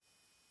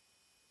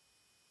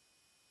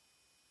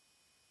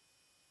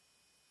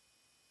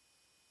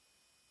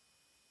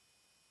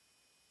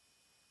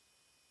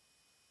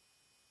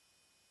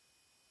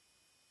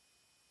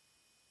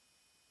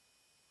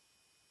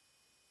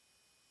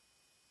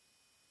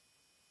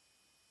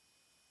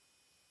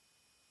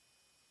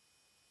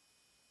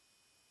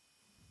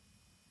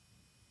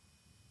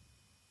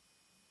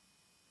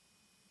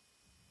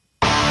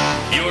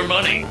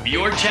money,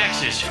 your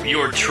taxes,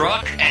 your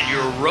truck, and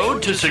your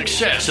road to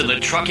success in the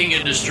trucking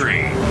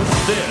industry.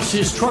 This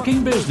is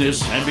Trucking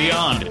Business and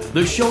Beyond,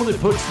 the show that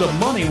puts the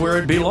money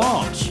where it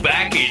belongs,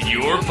 back in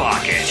your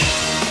pocket.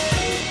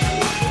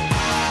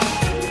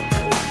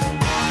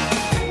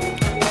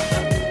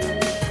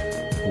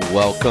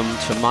 Welcome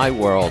to my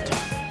world.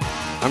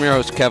 I'm your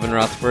host, Kevin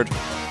Rutherford.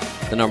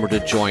 The number to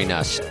join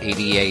us,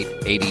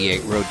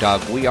 8888 Road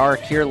Dog. We are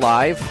here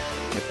live.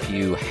 If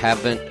you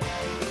haven't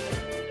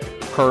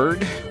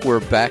heard, we're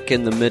back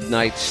in the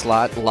midnight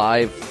slot,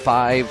 live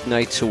 5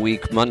 nights a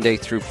week, Monday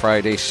through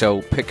Friday.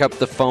 So pick up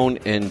the phone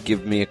and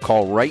give me a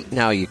call right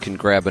now. You can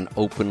grab an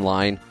open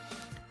line.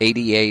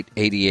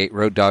 8888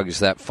 Road Dog is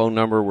that phone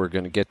number. We're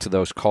going to get to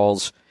those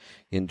calls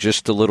in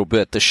just a little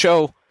bit. The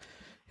show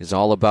is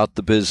all about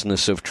the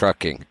business of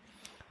trucking.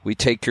 We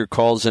take your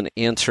calls and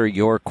answer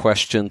your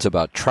questions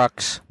about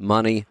trucks,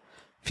 money,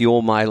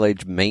 fuel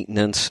mileage,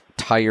 maintenance,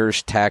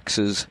 tires,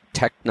 taxes,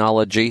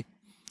 technology,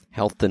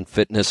 health and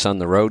fitness on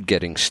the road,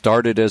 getting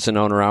started as an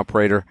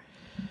owner-operator,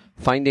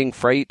 finding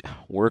freight,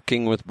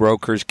 working with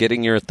brokers,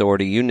 getting your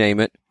authority, you name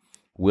it.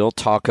 We'll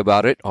talk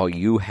about it. All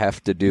you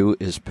have to do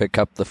is pick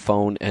up the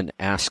phone and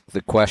ask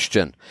the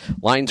question.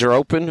 Lines are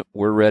open.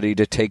 We're ready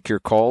to take your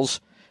calls.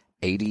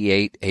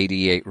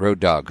 8888 Road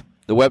Dog.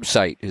 The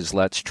website is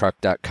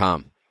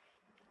Letstruck.com.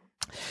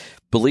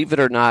 Believe it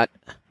or not,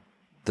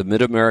 the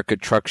Mid-America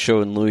Truck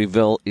Show in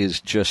Louisville is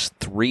just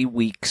 3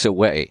 weeks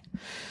away.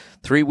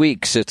 3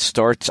 weeks. It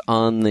starts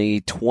on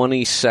the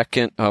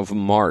 22nd of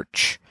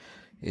March.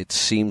 It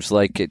seems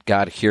like it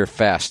got here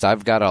fast.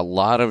 I've got a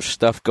lot of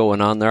stuff going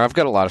on there. I've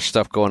got a lot of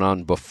stuff going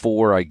on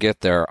before I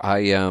get there.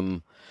 I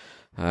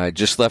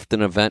just left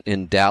an event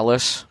in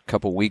Dallas a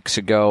couple weeks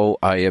ago.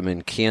 I am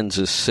in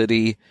Kansas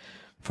City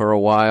for a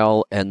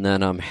while, and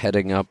then I'm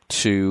heading up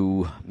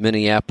to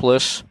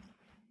Minneapolis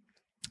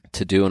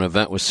to do an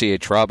event with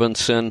C.H.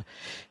 Robinson,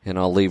 and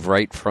I'll leave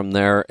right from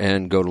there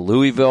and go to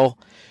Louisville,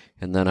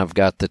 and then I've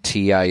got the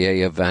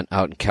TIA event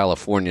out in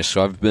California.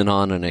 So I've been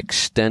on an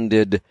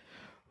extended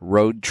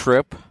road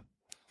trip,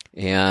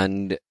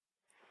 and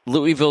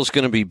Louisville's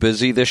going to be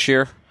busy this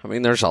year. I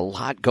mean, there's a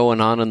lot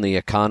going on in the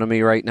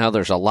economy right now.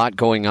 There's a lot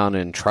going on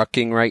in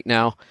trucking right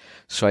now,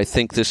 so I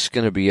think this is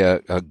going to be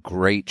a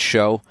great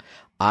show.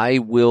 I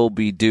will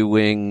be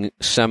doing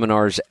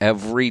seminars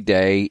every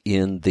day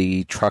in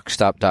the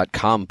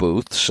truckstop.com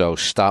booth, so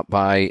stop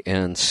by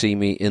and see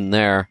me in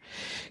there.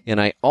 And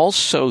I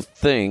also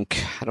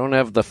think, I don't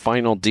have the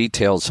final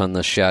details on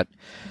this yet,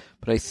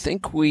 but I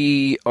think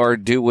we are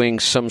doing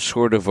some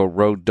sort of a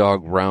Road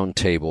Dog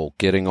roundtable,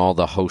 getting all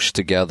the hosts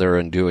together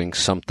and doing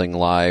something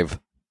live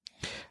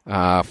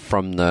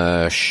from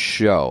the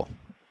show.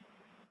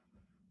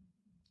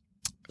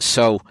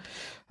 So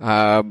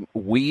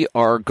we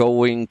are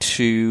going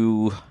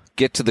to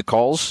get to the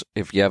calls.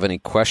 If you have any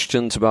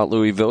questions about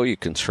Louisville, you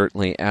can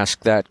certainly ask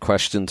that.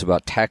 Questions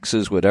about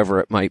taxes, whatever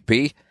it might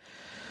be.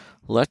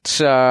 Let's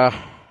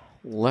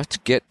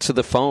get to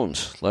the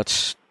phones.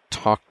 Let's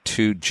talk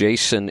to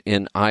Jason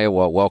in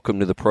Iowa. Welcome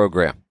to the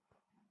program.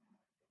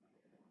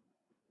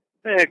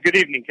 Hey, good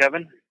evening,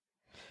 Kevin.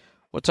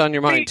 What's on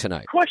your mind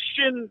tonight?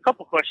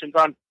 Couple questions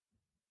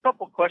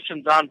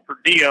on per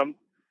diem.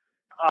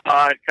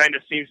 It kind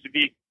of seems to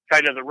be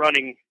kind of the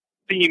running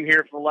theme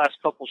here for the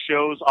last couple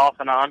shows, off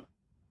and on.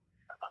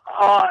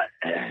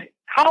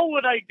 How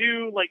would I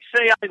do, like,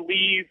 say I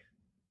leave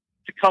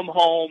to come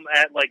home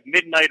at like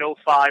midnight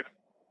 05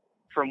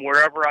 from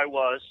wherever I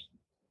was,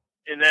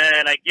 and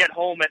then I get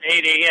home at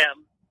 8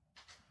 a.m.,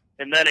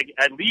 and then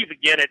I leave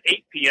again at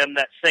 8 p.m.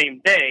 that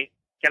same day?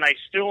 Can I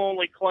still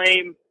only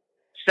claim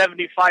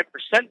 75%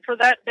 for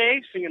that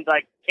day, seeing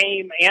I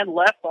came and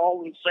left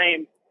all in the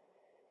same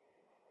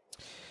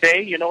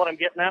day? You know what I'm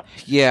getting at?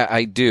 Yeah,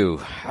 I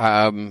do.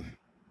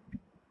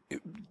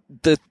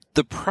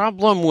 The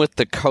problem with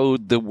the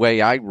code, the way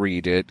I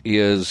read it,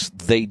 is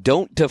they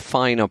don't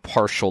define a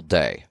partial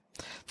day.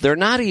 They're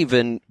not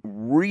even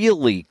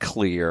really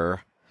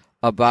clear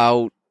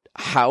about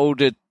how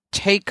to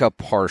take a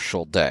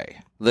partial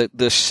day. The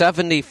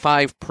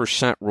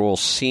 75% rule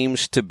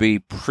seems to be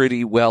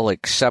pretty well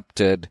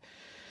accepted.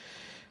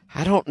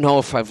 I don't know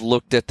if I've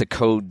looked at the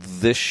code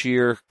this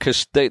year,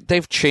 because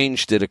they've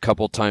changed it a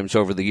couple times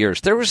over the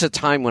years. There was a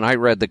time when I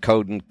read the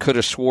code and could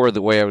have swore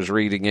the way I was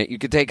reading it, you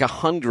could take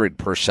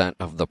 100%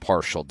 of the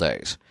partial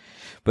days.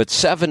 But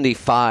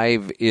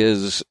 75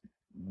 is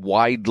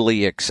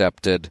widely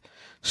accepted.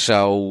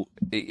 So,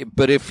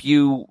 but if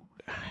you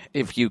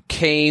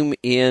came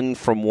in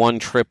from one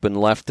trip and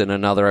left in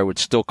another, I would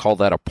still call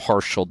that a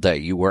partial day.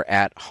 You were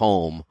at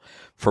home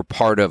for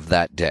part of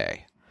that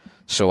day.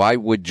 So I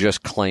would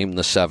just claim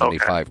the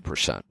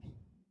 75%.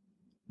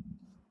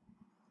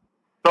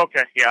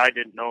 Okay, yeah, I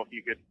didn't know if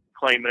you could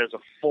claim it as a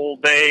full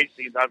day.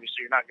 See, obviously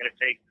you're not going to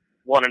take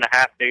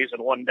 1.5 days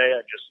in one day.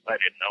 I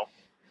didn't know.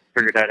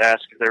 Figured I'd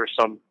ask if there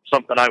was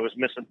something I was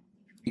missing.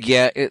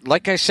 Yeah,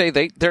 like I say,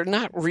 they're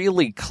not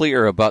really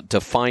clear about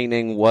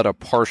defining what a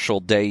partial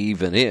day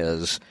even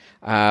is.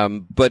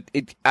 But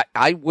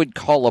I would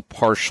call a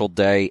partial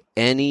day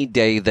any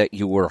day that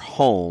you were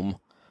home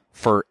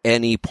for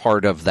any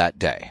part of that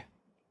day.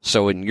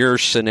 So in your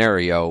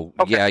scenario,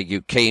 yeah,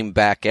 you came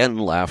back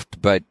and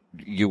left, but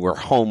you were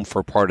home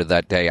for part of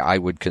that day. I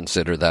would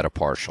consider that a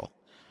partial.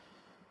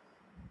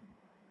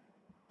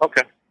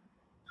 Okay.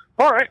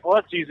 All right. Well,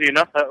 that's easy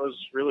enough. That was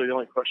really the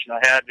only question I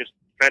had. Just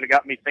kind of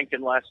got me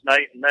thinking last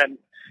night. And then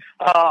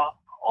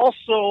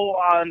also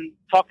on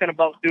talking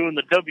about doing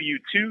the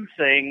W-2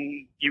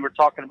 thing you were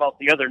talking about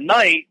the other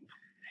night,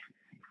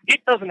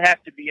 it doesn't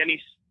have to be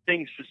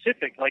anything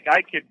specific. Like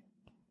I could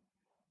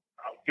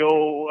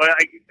go,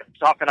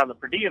 talking on the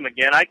per diem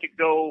again, I could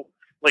go,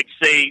 like,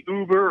 say,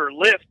 Uber or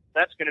Lyft.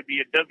 That's going to be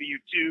a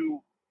W-2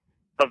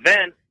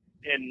 event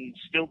and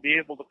still be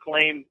able to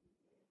claim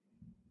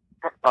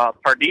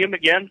per diem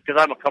again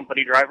because I'm a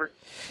company driver.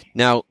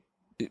 Now,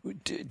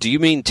 do you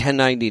mean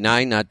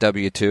 1099, not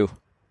W-2?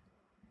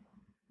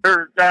 Yeah,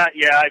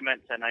 I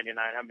meant 1099.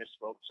 I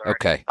misspoke. Sorry.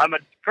 Okay. I'm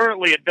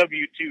currently a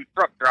W-2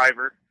 truck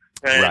driver,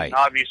 and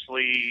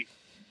obviously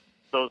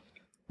those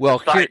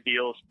side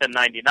deals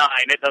 1099.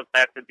 It doesn't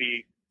have to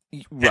be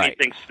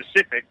anything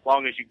specific, as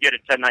long as you get a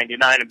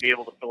 1099 and be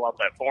able to fill out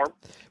that form.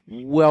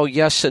 Well,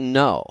 yes and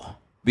no,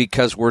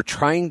 because we're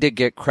trying to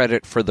get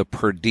credit for the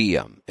per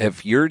diem.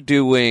 If you're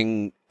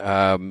doing,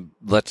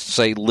 let's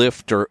say,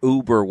 Lyft or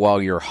Uber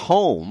while you're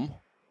home,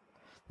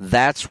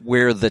 that's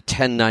where the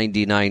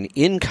 1099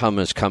 income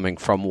is coming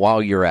from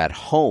while you're at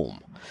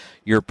home.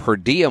 Your per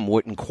diem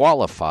wouldn't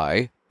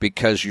qualify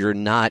because you're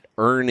not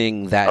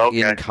earning that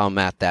income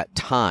at that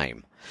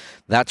time.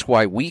 That's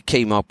why we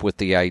came up with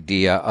the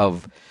idea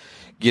of,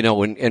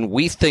 and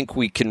we think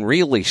we can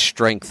really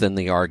strengthen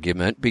the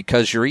argument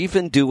because you're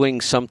even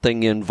doing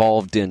something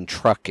involved in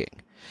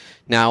trucking.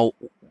 Now,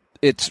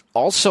 it's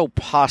also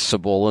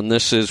possible, and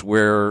this is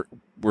where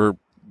we're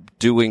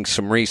doing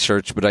some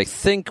research, but I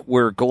think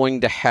we're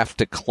going to have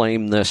to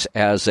claim this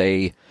as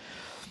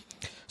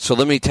so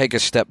let me take a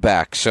step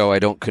back so I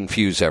don't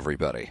confuse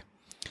everybody.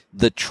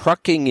 The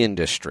trucking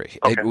industry,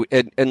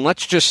 and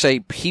let's just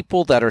say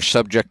people that are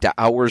subject to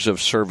hours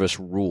of service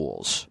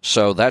rules.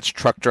 So that's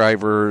truck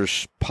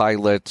drivers,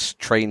 pilots,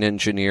 train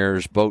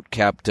engineers, boat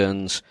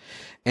captains.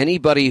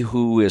 Anybody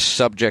who is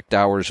subject to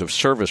hours of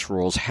service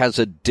rules has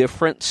a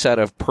different set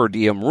of per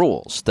diem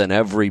rules than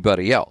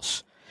everybody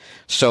else.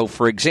 So,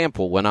 for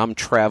example, when I'm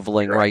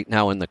traveling right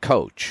now in the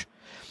coach,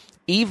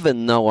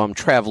 even though I'm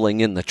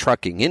traveling in the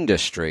trucking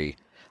industry,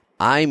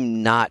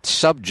 I'm not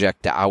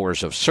subject to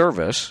hours of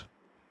service.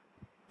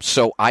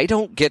 So I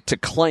don't get to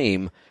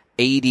claim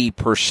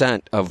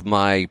 80% of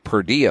my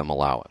per diem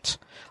allowance.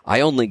 I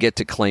only get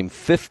to claim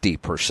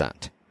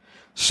 50%.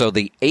 So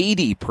the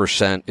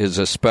 80% is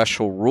a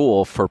special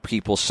rule for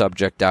people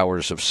subject to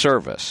hours of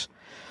service.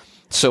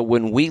 So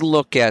when we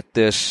look at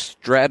this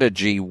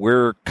strategy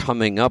we're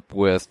coming up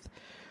with,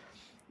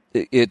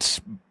 it's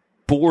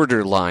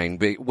borderline.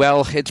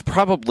 Well, it's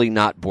probably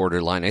not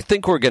borderline. I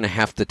think we're going to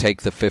have to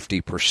take the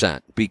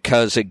 50%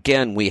 because,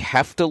 again, we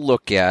have to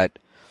look at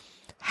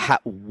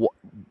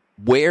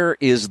where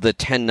is the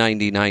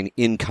 1099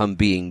 income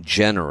being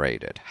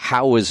generated?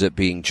 How is it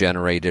being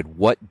generated?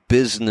 What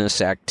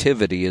business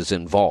activity is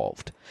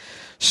involved?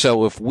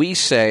 So if we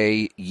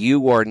say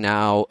you are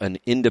now an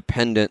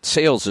independent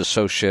sales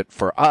associate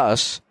for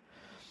us,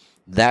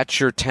 that's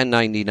your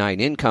 1099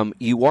 income.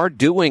 You are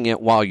doing it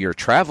while you're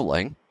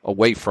traveling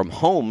away from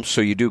home, so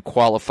you do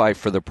qualify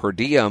for the per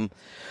diem,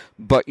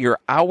 but your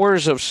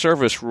hours of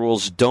service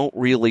rules don't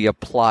really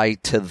apply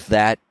to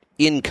that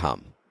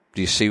income.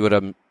 Do you see what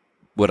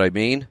I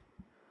mean?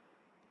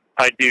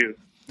 I do.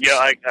 Yeah,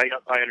 I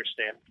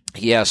understand.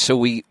 Yeah, so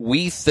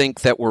we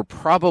think that we're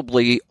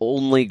probably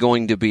only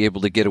going to be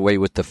able to get away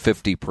with the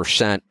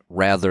 50%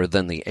 rather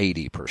than the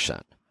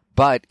 80%.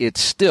 But it's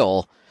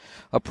still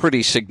a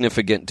pretty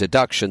significant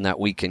deduction that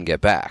we can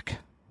get back.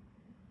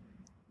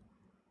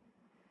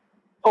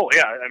 Oh,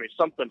 yeah. I mean,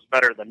 something's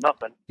better than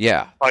nothing.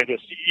 Yeah.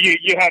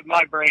 You had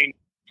my brain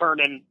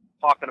turning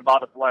talking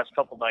about it the last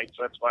couple nights,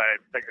 so that's why I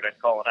figured I'd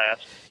call and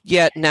ask.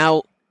 Yeah,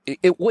 now,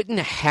 it wouldn't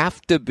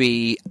have to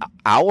be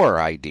our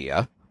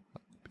idea.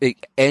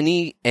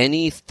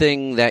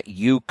 Anything that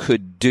you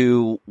could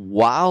do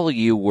while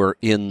you were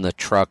in the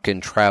truck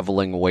and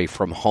traveling away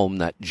from home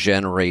that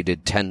generated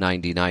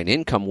 1099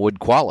 income would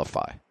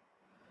qualify.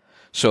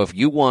 So if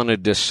you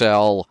wanted to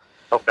sell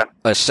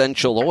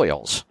essential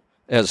oils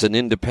as an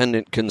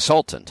independent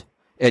consultant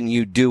and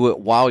you do it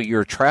while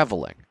you're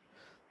traveling,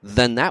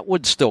 then that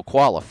would still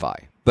qualify.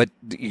 But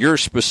your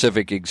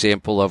specific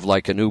example of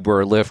like an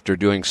Uber or Lyft or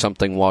doing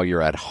something while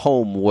you're at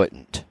home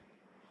wouldn't.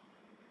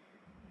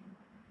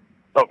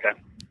 Okay.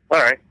 All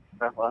right.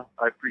 Well,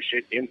 I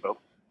appreciate the info.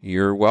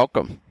 You're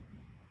welcome.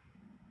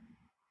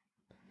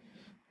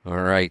 All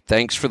right.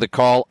 Thanks for the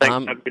call.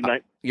 Thanks. Have a good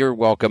night. You're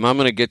welcome. I'm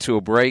going to get to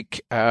a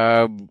break.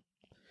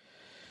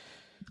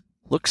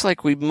 Looks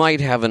like we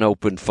might have an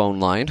open phone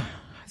line.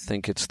 I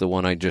think it's the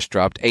one I just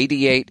dropped.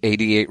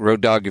 8888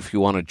 Road Dog, if you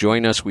want to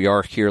join us. We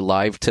are here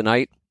live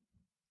tonight.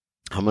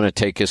 I'm going to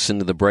take us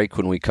into the break.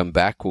 When we come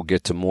back, we'll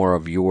get to more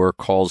of your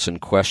calls and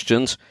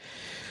questions.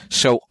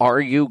 So are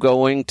you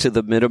going to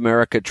the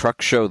Mid-America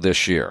Truck Show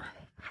this year?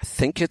 I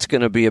think it's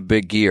going to be a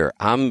big year.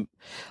 I'm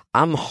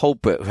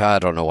hoping, I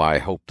don't know why I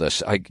hope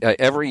this.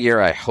 Every year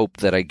I hope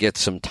that I get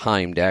some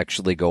time to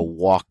actually go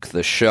walk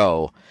the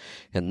show.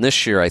 And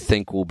this year I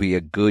think will be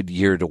a good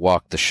year to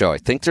walk the show. I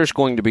think there's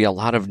going to be a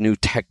lot of new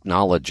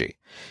technology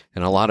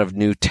and a lot of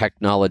new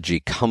technology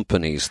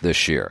companies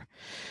this year.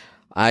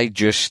 I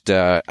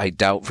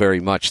doubt very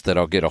much that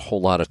I'll get a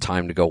whole lot of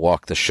time to go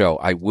walk the show.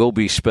 I will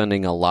be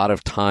spending a lot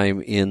of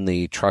time in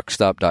the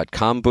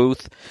truckstop.com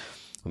booth.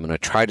 I'm going to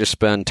try to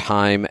spend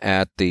time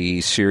at the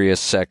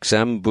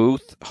SiriusXM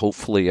booth.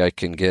 Hopefully I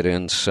can get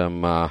in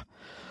some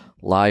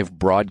live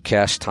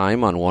broadcast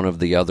time on one of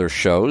the other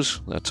shows.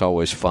 That's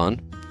always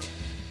fun.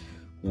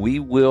 We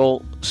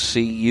will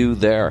see you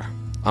there.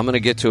 I'm going to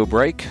get to a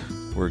break.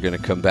 We're going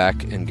to come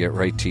back and get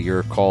right to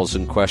your calls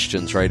and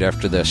questions right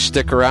after this.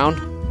 Stick around.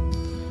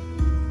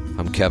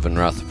 I'm Kevin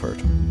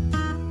Rutherford.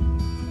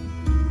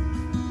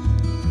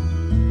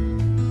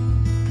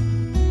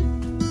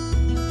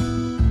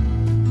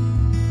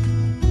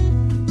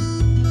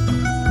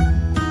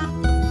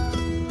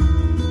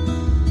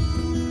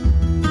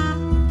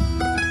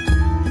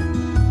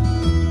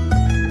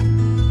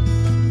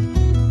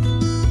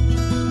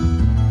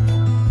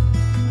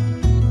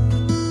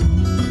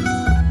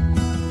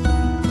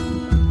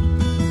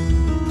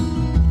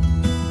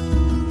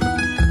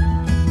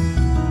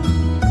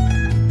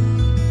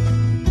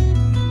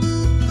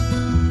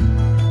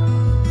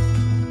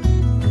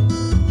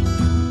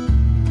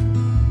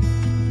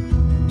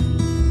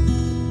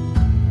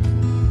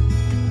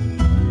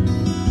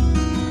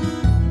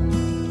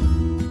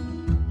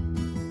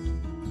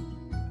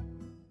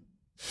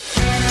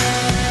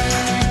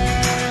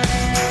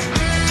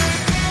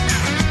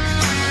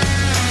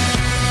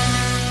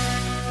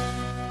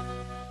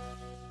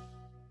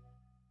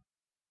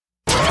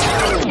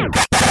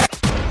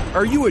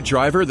 Are you a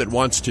driver that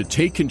wants to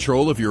take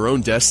control of your own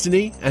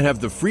destiny and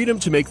have the freedom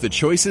to make the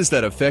choices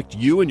that affect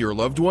you and your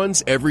loved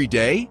ones every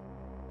day?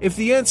 If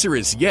the answer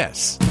is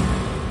yes,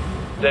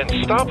 then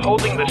Stop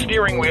Holding the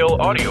Steering Wheel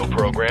audio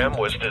program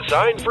was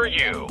designed for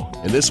you.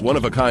 In this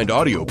one-of-a-kind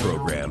audio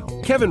program,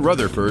 Kevin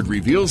Rutherford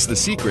reveals the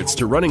secrets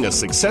to running a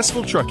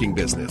successful trucking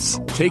business,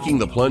 taking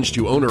the plunge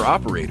to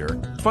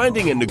owner-operator,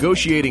 finding and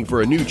negotiating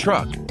for a new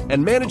truck,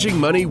 and managing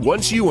money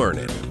once you earn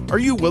it. Are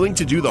you willing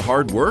to do the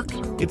hard work?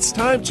 It's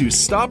time to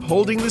stop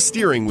holding the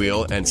steering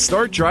wheel and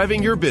start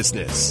driving your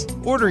business.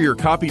 Order your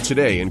copy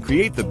today and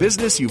create the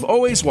business you've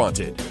always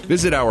wanted.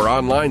 Visit our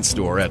online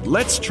store at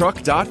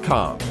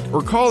Letstruck.com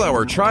or call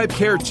our Tribe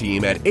Care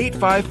team at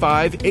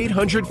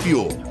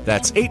 855-800-FUEL.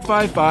 That's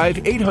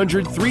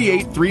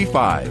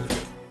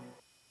 855-800-3835.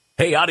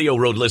 Hey,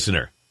 AudioRoad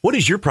listener, what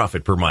is your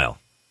profit per mile?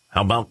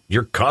 How about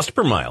your cost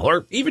per mile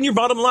or even your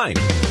bottom line?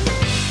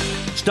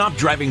 Stop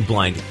driving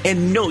blind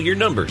and know your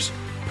numbers.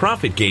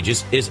 Profit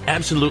Gauges is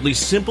absolutely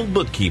simple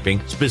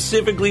bookkeeping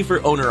specifically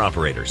for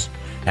owner-operators.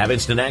 Have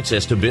instant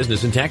access to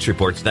business and tax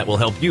reports that will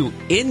help you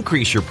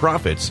increase your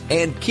profits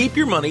and keep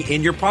your money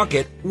in your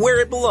pocket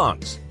where it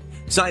belongs.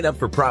 Sign up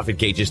for Profit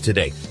Gauges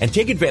today and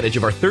take advantage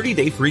of our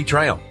 30-day free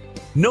trial.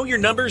 Know your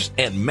numbers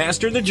and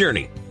master the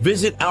journey.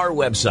 Visit our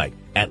website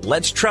at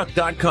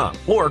Letstruck.com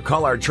or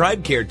call our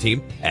Tribe Care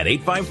team at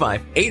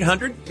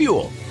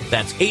 855-800-FUEL.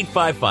 That's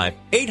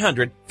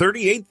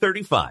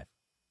 855-800-3835.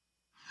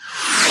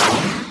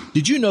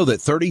 Did you know that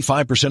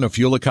 35% of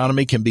fuel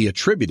economy can be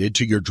attributed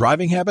to your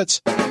driving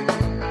habits?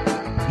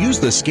 Use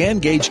the Scan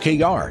Gauge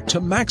KR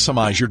to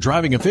maximize your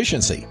driving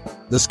efficiency.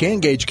 The Scan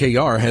Gauge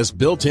KR has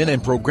built-in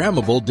and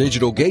programmable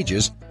digital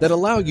gauges that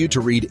allow you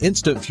to read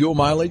instant fuel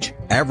mileage,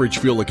 average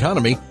fuel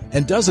economy,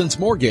 and dozens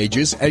more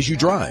gauges as you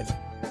drive.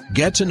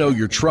 Get to know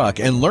your truck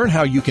and learn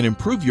how you can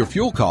improve your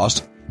fuel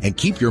cost and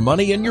keep your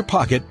money in your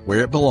pocket where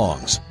it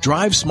belongs.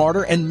 Drive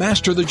smarter and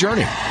master the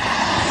journey.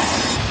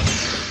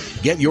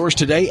 Get yours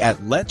today at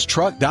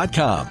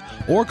Letstruck.com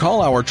or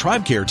call our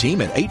Tribe Care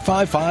team at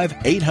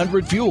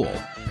 855-800-FUEL.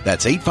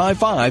 That's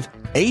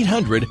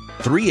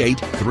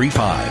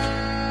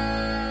 855-800-3835.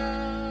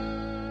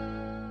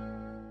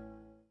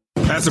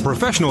 As a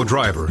professional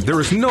driver, there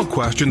is no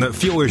question that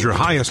fuel is your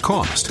highest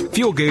cost.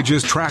 Fuel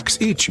Gauges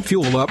tracks each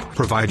fuel up,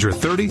 provides your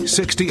 30,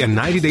 60, and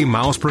 90-day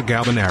miles per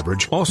gallon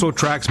average, also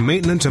tracks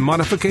maintenance and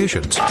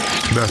modifications.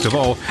 Best of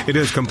all, it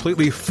is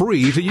completely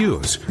free to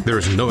use. There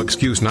is no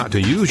excuse not to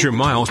use your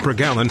miles per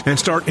gallon and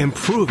start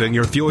improving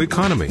your fuel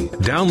economy.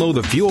 Download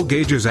the Fuel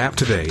Gauges app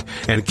today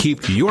and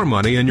keep your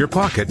money in your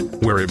pocket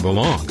where it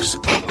belongs.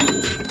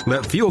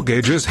 Let Fuel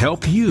Gauges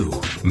help you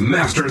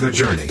master the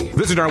journey.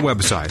 Visit our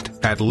website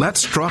at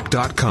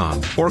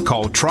Letstruck.com or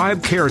call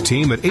Tribe Care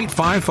Team at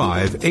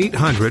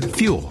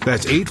 855-800-FUEL.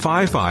 That's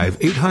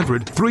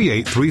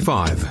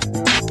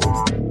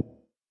 855-800-3835.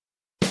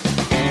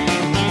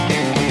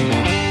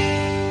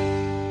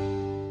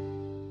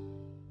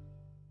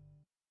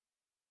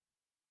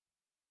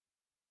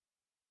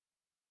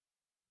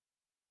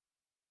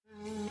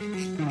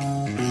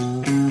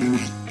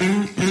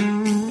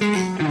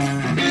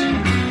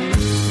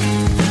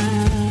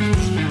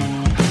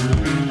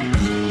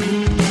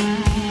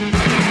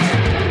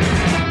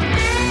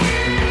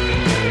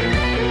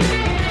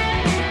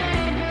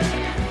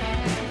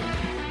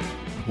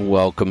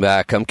 Welcome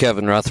back. I'm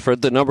Kevin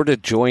Rutherford. The number to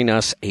join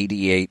us,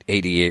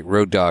 8888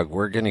 Road Dog.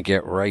 We're going to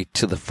get right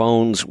to the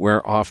phones.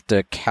 We're off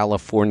to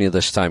California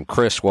this time.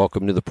 Chris,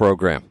 welcome to the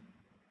program.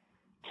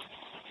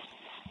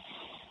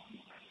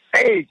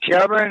 Hey,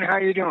 Kevin. How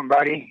you doing,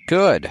 buddy?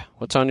 Good.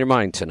 What's on your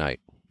mind tonight?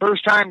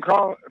 First time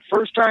caller,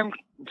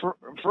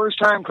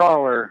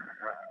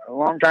 a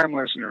long time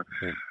listener.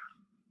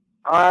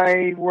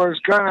 I was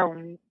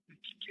going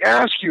to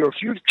ask you if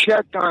you've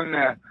checked on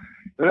the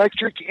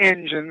electric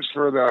engines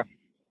for the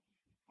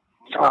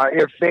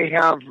if they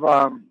have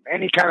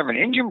any kind of an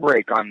engine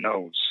brake on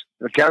those,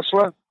 the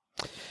Tesla.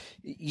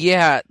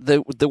 Yeah,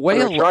 the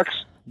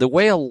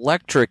way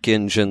electric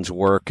engines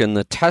work, and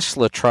the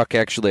Tesla truck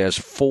actually has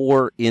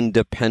 4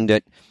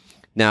 independent.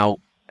 Now,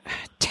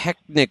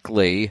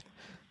 technically,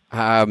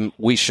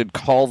 we should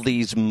call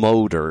these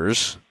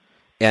motors,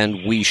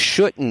 and we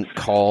shouldn't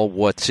call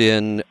what's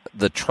in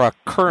the truck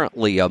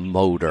currently a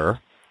motor,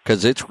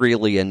 because it's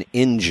really an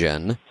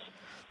engine.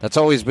 That's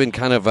always been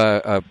kind of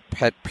a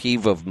pet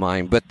peeve of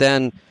mine. But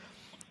then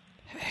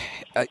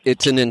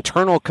it's an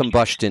internal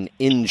combustion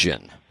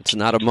engine. It's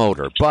not a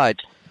motor. But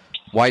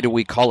why do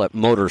we call it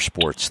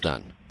motorsports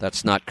then?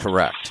 That's not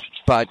correct.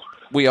 But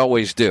we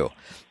always do.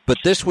 But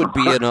this would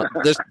be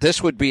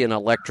this would be an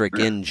electric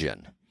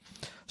engine.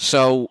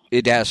 So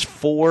it has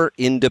 4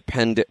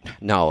 independent.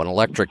 No, an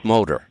electric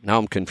motor. Now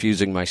I'm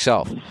confusing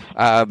myself.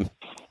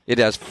 It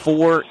has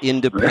 4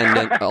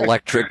 independent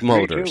electric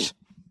motors.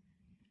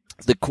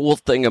 The cool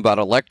thing about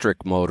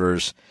electric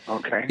motors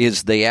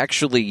is they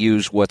actually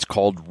use what's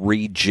called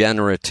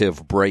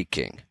regenerative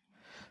braking.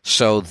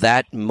 So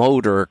that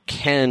motor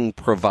can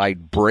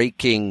provide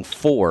braking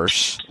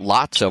force,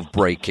 lots of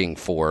braking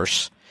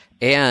force,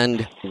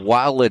 and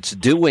while it's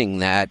doing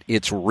that,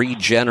 it's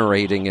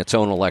regenerating its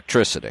own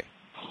electricity.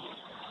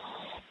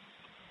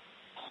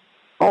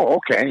 Oh,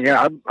 okay.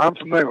 Yeah, I'm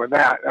familiar with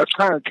that. That's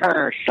kind of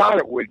thought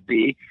it would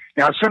be.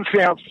 Now, since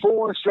they have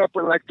 4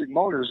 separate electric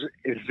motors,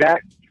 is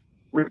that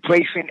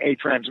replacing a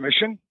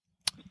transmission?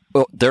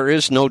 Well, there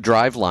is no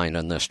drive line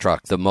on this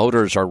truck. The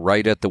motors are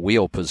right at the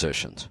wheel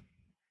positions.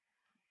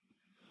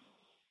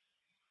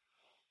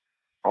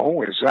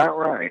 Oh, is that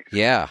right?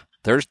 Yeah,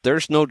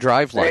 there's no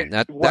drive line.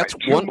 That's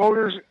 4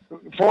 motors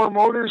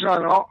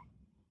on all.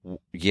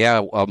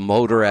 Yeah, a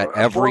motor at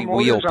every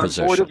wheel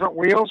position. 4 different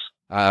wheels.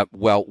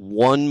 Well,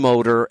 1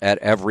 motor at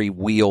every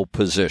wheel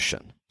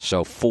position.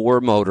 So 4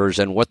 motors,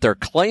 and what they're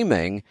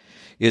claiming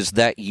is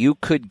that you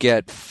could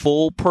get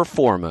full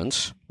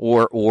performance,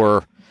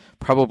 or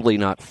probably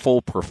not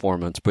full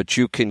performance, but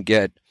you can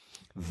get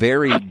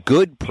very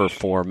good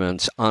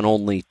performance on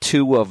only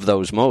 2 of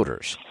those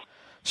motors.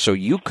 So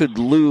you could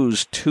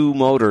lose 2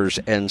 motors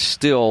and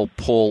still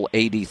pull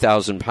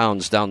 80,000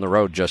 pounds down the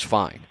road just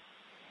fine.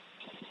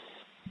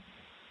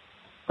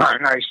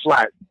 Nice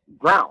flat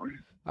ground.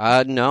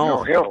 No.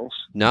 No hills.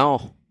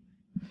 No.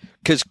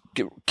 Because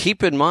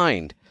keep in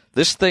mind,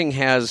 this thing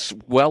has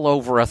well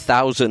over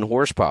 1,000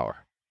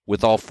 horsepower.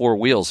 With all 4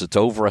 wheels, it's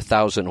over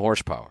 1,000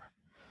 horsepower.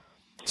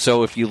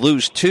 So if you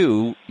lose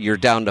 2, you're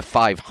down to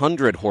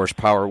 500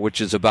 horsepower, which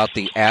is about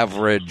the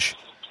average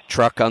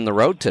truck on the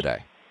road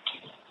today.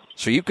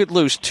 So you could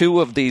lose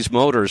 2 of these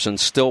motors and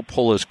still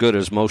pull as good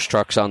as most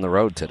trucks on the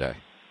road today.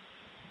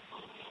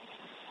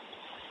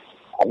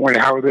 I wonder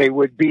how they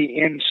would be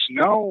in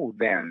snow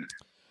then.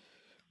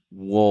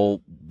 Well,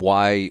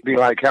 why? Be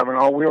like having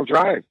all-wheel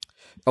drive.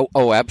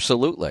 Oh,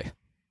 absolutely.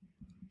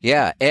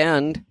 Yeah,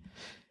 and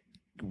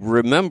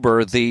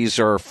remember, these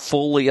are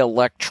fully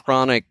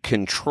electronic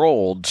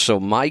controlled, so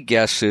my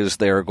guess is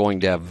they're going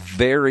to have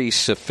very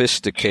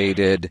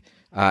sophisticated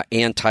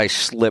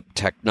anti-slip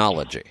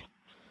technology.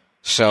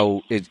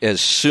 So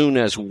as soon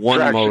as one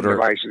traction motor,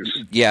 devices.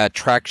 Yeah,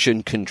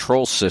 traction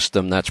control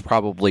system, that's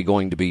probably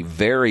going to be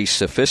very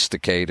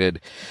sophisticated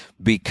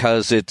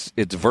because it's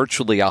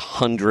virtually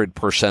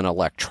 100%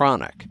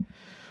 electronic.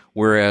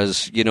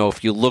 Whereas,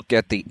 if you look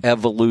at the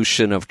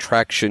evolution of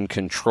traction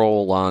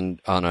control on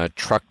a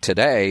truck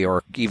today,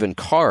 or even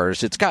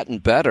cars, it's gotten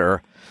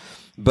better,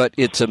 but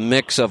it's a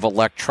mix of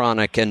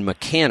electronic and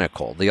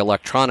mechanical. The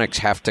electronics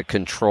have to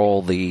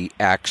control the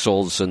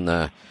axles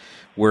and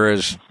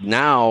whereas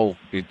now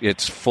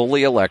it's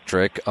fully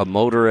electric, a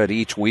motor at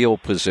each wheel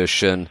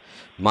position.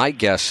 My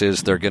guess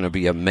is they're going to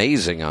be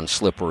amazing on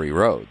slippery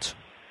roads.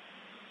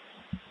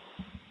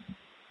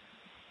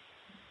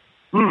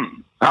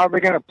 How are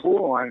they going to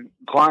pull on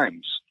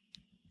climbs,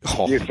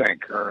 do you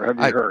think? Or have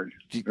you heard?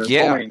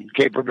 Pulling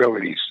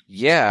capabilities.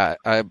 Yeah.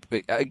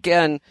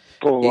 Again,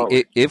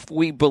 if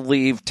we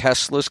believe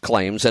Tesla's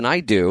claims, and I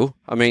do,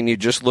 you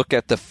just look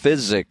at the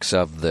physics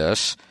of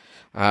this.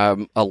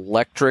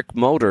 Electric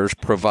motors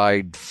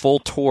provide full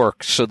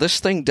torque. So this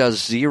thing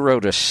does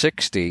 0 to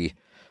 60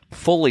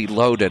 fully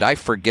loaded. I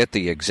forget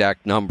the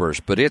exact numbers,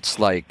 but it's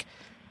like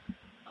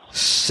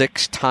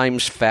 6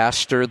 times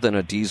faster than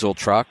a diesel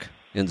truck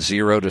in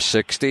 0 to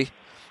 60.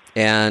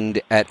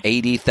 And at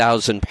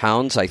 80,000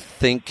 pounds, I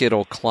think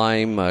it'll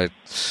climb a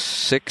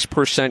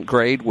 6%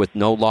 grade with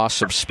no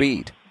loss of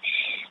speed.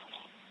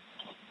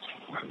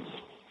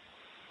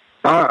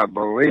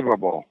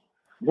 Unbelievable.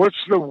 What's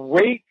the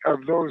weight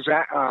of those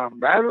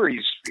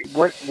batteries?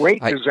 What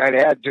weight does that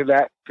add to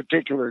that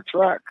particular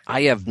truck?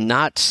 I have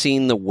not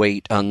seen the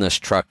weight on this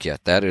truck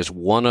yet. That is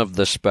one of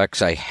the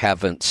specs I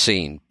haven't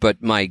seen.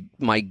 But my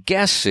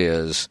guess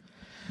is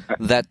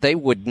that they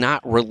would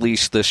not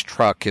release this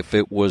truck if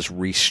it was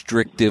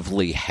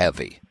restrictively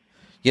heavy.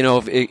 You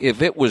know,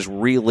 if it was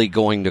really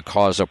going to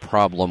cause a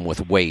problem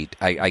with weight,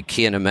 I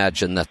can't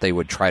imagine that they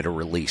would try to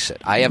release it.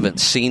 I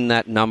haven't seen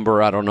that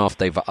number. I don't know if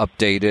they've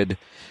updated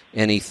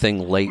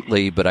anything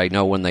lately, but I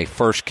know when they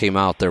first came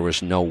out, there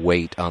was no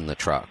weight on the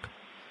truck.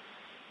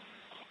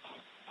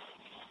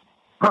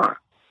 Huh.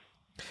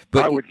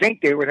 But I would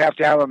think they would have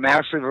to have a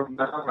massive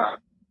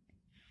amount.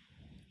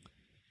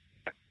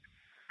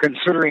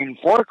 Considering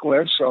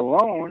forklifts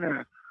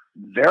alone,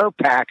 their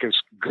pack is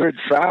good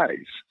size.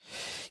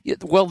 Yeah,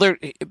 well,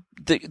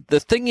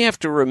 the thing you have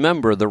to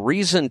remember, the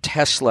reason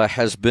Tesla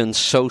has been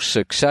so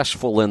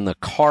successful in the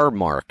car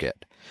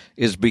market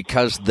is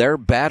because their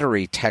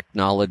battery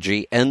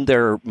technology and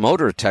their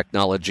motor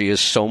technology is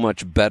so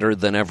much better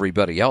than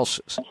everybody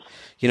else's.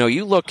 You know,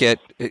 you look at,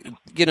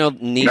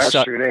 Nissan.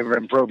 That's true, they've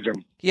improved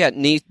them. Yeah,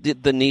 the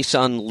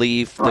Nissan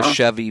Leaf, the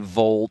Chevy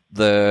Volt,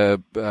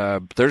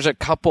 there's a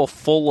couple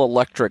full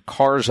electric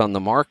cars on the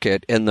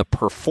market, and the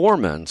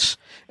performance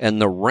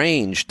and the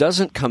range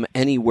doesn't come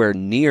anywhere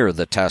near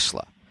the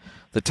Tesla.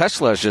 The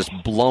Tesla has just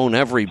blown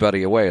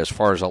everybody away as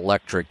far as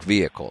electric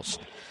vehicles.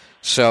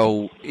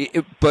 So,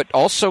 but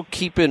also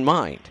keep in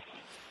mind,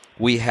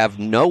 we have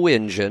no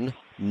engine,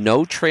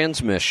 no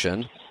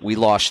transmission. We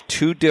lost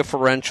 2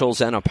 differentials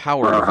and a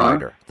power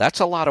divider. That's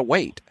a lot of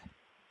weight.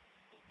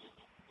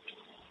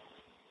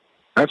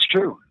 That's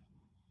true.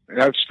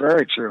 That's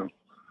very true.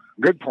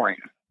 Good point.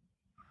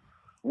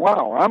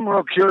 Wow, I'm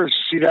real curious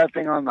to see that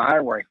thing on the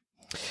highway.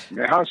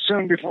 How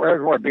soon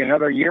before, what, be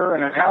another year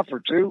and a half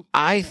or 2?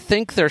 I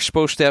think they're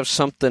supposed to have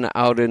something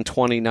out in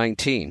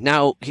 2019.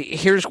 Now,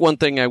 here's one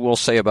thing I will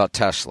say about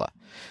Tesla.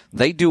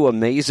 They do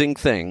amazing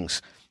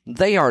things.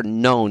 They are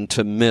known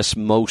to miss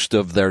most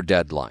of their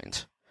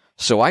deadlines.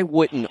 So I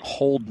wouldn't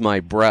hold my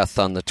breath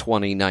on the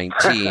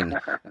 2019.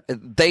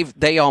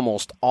 They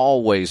almost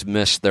always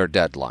miss their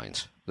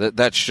deadlines.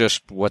 That's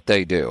just what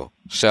they do.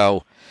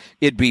 So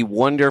it'd be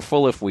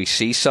wonderful if we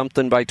see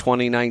something by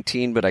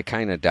 2019, but I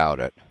kind of doubt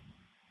it.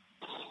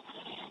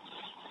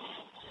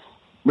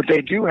 But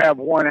they do have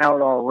one out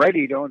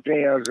already, don't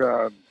they, as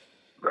a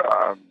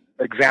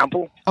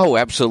example? Oh,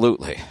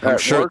 absolutely.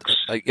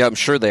 I'm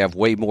sure they have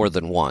way more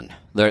than one.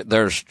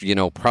 There's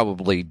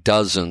probably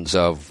dozens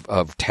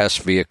of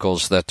test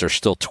vehicles that they're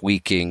still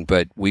tweaking,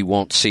 but we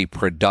won't see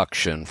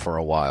production for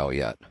a while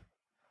yet.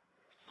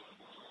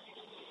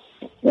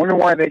 Wonder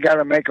why they got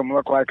to make them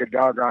look like a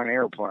doggone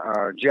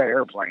jet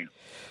airplane.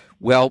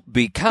 Well,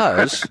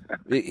 because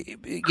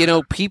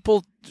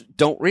people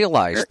don't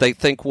realize. They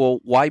think, well,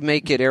 why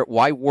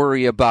why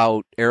worry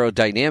about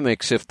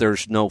aerodynamics if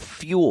there's no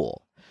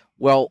fuel?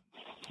 Well,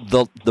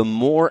 the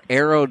more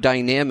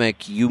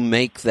aerodynamic you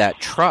make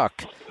that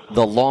truck,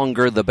 the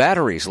longer the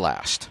batteries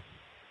last.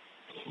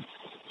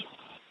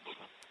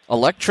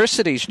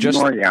 Electricity's just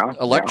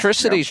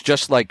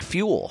like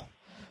fuel.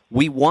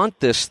 We want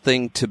this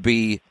thing to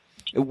be.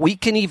 We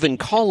can even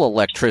call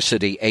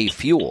electricity a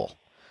fuel.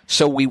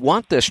 So we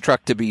want this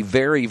truck to be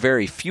very,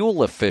 very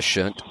fuel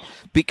efficient,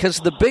 because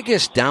the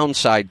biggest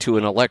downside to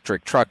an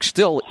electric truck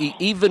still,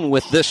 even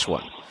with this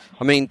one,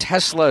 I mean,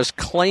 Tesla is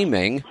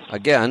claiming,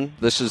 again,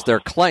 this is their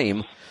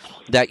claim,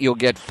 that you'll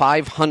get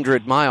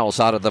 500 miles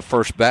out of the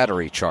first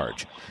battery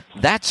charge.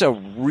 That's a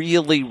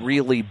really,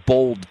 really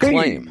bold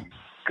claim.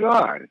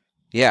 God.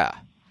 Yeah,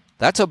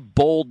 that's a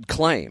bold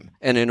claim.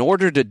 And in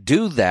order to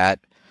do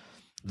that,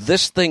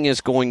 this thing is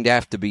going to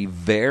have to be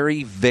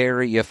very,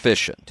 very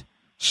efficient.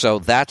 So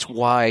that's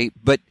why,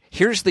 but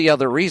here's the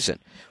other reason.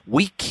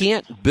 We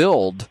can't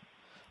build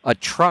a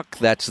truck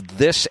that's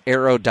this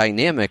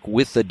aerodynamic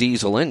with a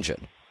diesel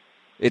engine.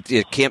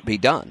 It can't be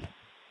done.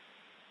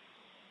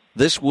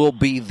 This will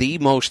be the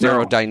most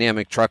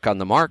aerodynamic truck on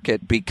the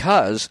market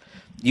because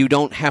you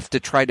don't have to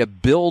try to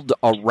build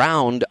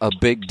around a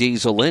big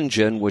diesel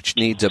engine, which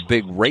needs a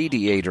big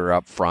radiator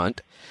up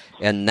front,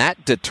 and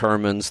that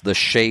determines the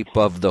shape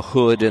of the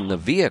hood in the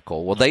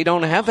vehicle. Well, they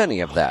don't have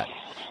any of that.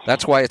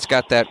 That's why it's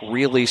got that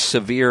really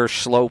severe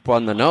slope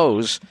on the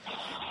nose,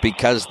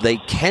 because they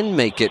can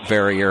make it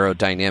very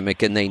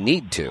aerodynamic, and they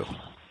need to.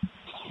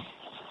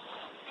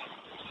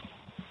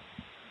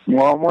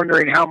 Well, I'm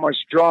wondering how much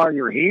draw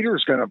your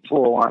heater's going to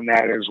pull on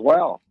that as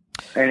well,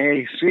 and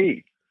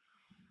AC.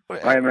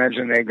 I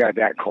imagine they got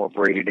that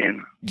incorporated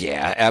in.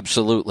 Yeah,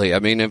 absolutely. I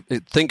mean,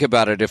 think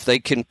about it. If they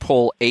can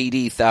pull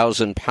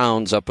 80,000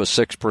 pounds up a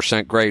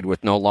 6% grade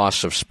with no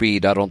loss of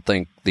speed, I don't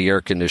think the air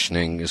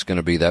conditioning is going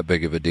to be that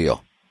big of a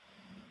deal.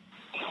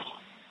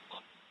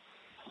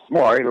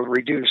 Well, it'll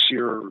reduce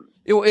your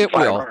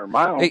 500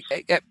 miles.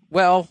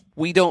 Well,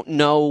 we don't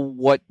know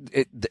what.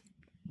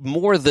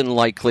 More than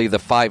likely, the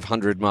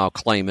 500-mile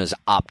claim is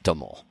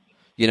optimal.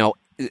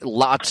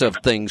 Lots of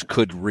things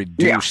could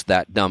reduce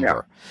that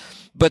number. Yeah.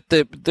 But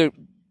the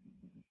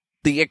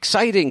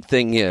exciting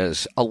thing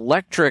is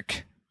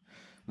electric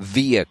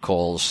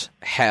vehicles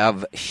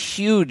have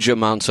huge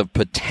amounts of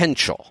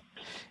potential.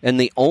 And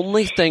the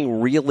only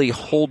thing really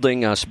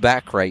holding us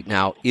back right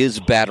now is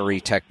battery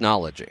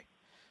technology.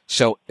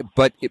 So,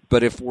 but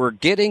if we're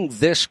getting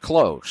this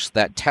close,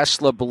 that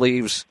Tesla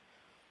believes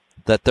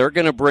that they're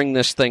going to bring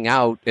this thing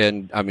out,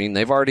 and I mean,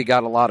 they've already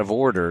got a lot of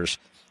orders,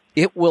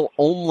 it will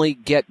only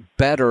get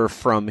better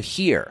from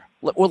here.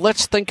 Well,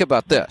 let's think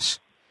about this.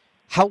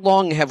 How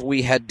long have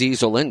we had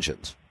diesel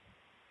engines?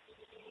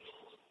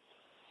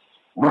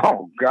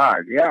 Oh,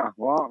 God, yeah.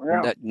 Well,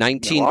 yeah. A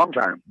long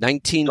time.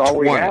 1920s. That's all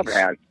we have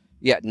had.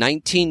 Yeah,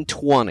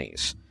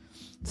 1920s.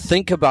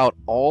 Think about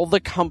all the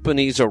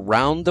companies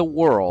around the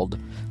world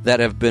that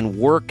have been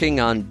working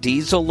on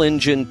diesel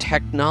engine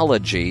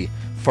technology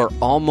for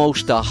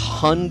almost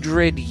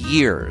 100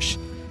 years.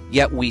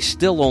 Yet we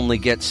still only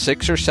get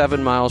 6 or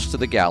 7 miles to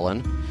the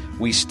gallon.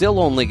 We still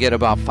only get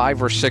about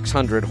 500 or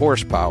 600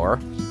 horsepower.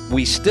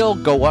 We still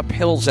go up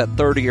hills at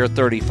 30 or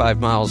 35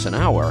 miles an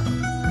hour.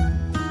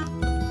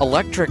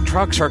 Electric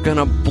trucks are going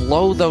to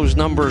blow those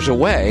numbers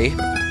away.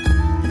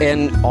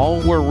 And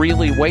all we're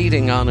really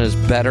waiting on is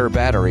better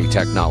battery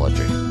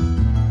technology.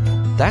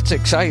 That's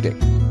exciting.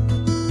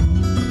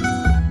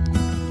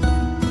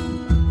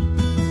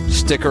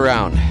 Stick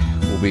around.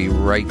 We'll be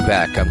right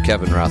back. I'm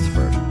Kevin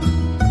Rutherford.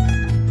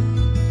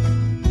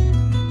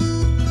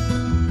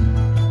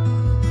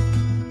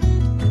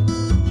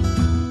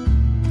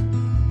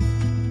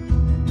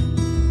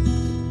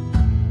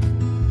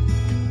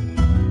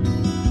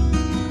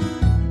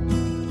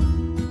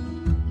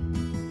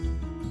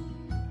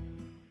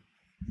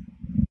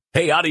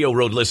 Hey,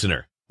 AudioRoad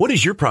listener, what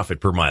is your profit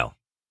per mile?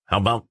 How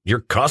about your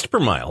cost per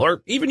mile,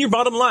 or even your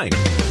bottom line?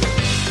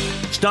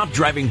 Stop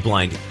driving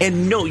blind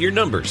and know your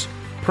numbers.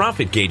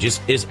 Profit Gauges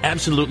is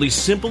absolutely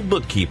simple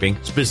bookkeeping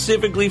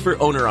specifically for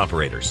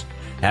owner-operators.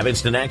 Have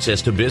instant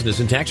access to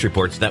business and tax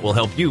reports that will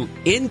help you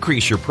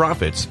increase your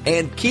profits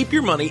and keep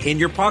your money in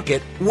your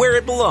pocket where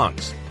it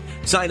belongs.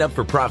 Sign up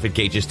for Profit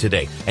Gauges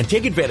today and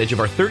take advantage of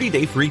our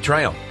 30-day free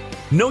trial.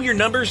 Know your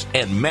numbers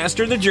and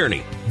master the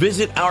journey.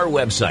 Visit our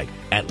website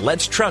at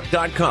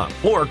Letstruck.com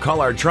or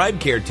call our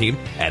Tribe Care team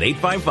at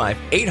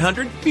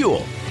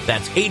 855-800-FUEL.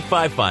 That's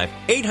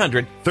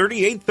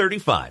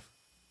 855-800-3835.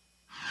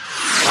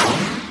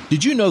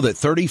 Did you know that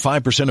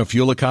 35% of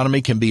fuel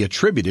economy can be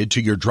attributed to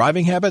your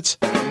driving habits?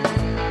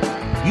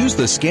 Use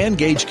the Scan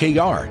Gauge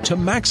KR to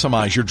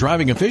maximize your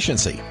driving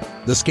efficiency.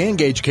 The Scan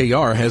Gauge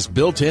KR has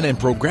built-in and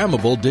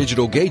programmable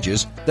digital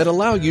gauges that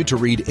allow you to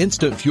read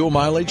instant fuel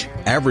mileage,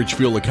 average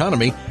fuel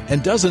economy,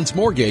 and dozens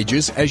more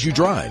gauges as you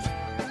drive.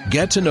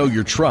 Get to know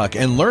your truck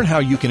and learn how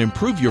you can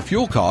improve your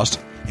fuel cost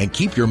and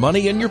keep your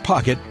money in your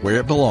pocket where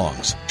it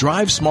belongs.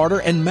 Drive smarter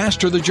and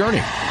master the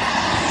journey.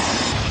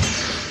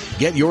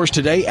 Get yours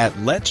today at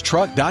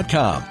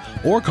Letstruck.com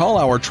or call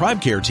our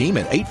Tribe Care team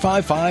at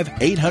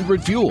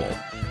 855-800-FUEL.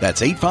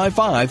 That's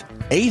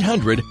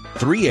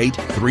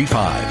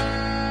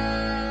 855-800-3835.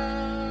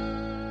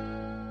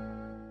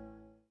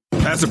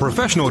 As a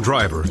professional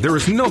driver, there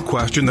is no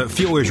question that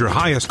fuel is your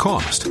highest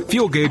cost.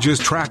 Fuel Gauges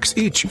tracks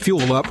each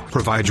fuel up,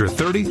 provides your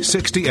 30,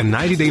 60, and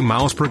 90-day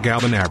miles per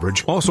gallon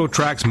average, also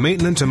tracks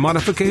maintenance and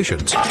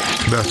modifications.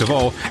 Best of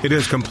all, it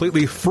is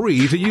completely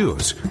free to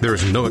use. There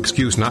is no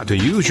excuse not to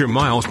use your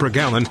miles per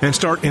gallon and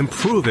start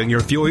improving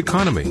your fuel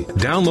economy.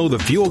 Download the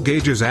Fuel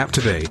Gauges app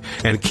today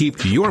and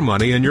keep your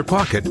money in your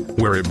pocket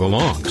where it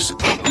belongs.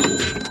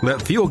 Let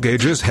Fuel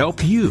Gauges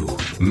help you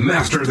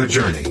master the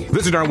journey.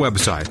 Visit our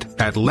website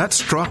at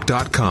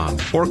Letstruck.com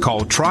or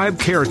call Tribe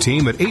Care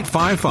Team at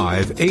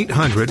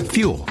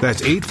 855-800-FUEL.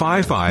 That's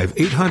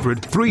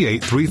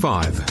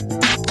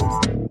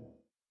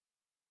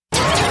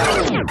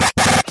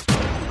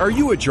 855-800-3835. Are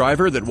you a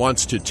driver that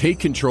wants to take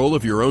control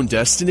of your own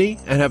destiny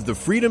and have the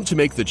freedom to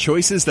make the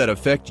choices that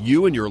affect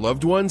you and your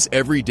loved ones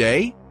every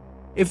day?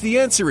 If the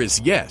answer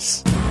is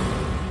yes,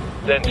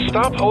 Then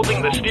Stop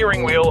Holding the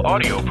Steering Wheel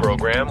audio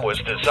program was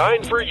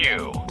designed for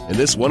you. in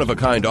this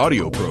one-of-a-kind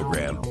audio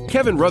program,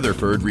 Kevin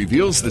Rutherford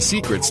reveals the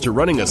secrets to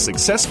running a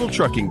successful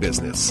trucking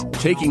business,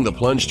 taking the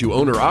plunge to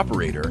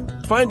owner-operator,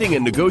 finding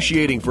and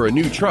negotiating for a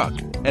new truck,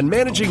 and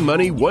managing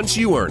money once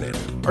you earn it.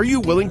 Are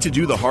you willing to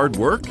do the hard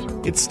work?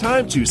 It's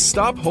time to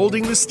stop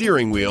holding the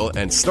steering wheel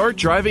and start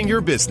driving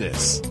your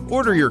business.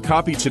 Order your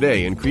copy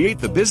today and create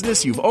the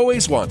business you've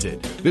always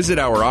wanted. Visit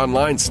our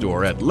online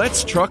store at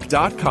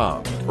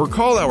Letstruck.com or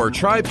call our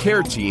Tribe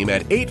Care team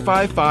at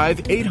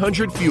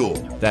 855-800-FUEL.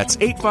 That's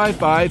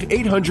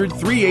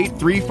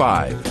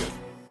 855-800-3835.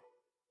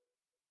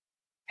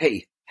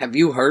 Hey, have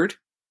you heard?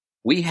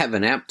 We have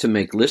an app to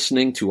make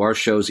listening to our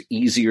shows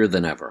easier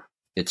than ever.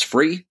 It's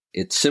free,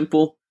 it's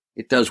simple,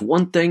 it does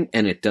one thing,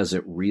 and it does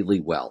it really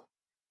well.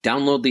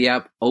 Download the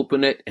app,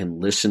 open it,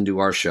 and listen to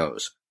our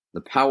shows.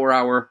 The Power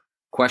Hour,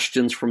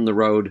 Questions from the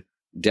Road,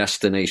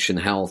 Destination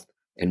Health,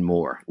 and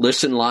more.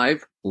 Listen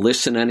live,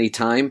 listen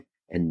anytime,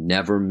 and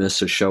never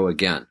miss a show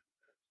again.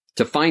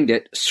 To find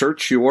it,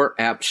 search your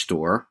app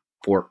store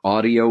for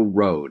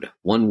AudioRoad.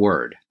 One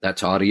word.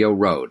 That's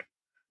AudioRoad.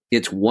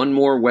 It's one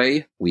more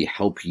way we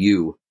help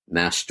you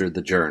master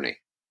the journey.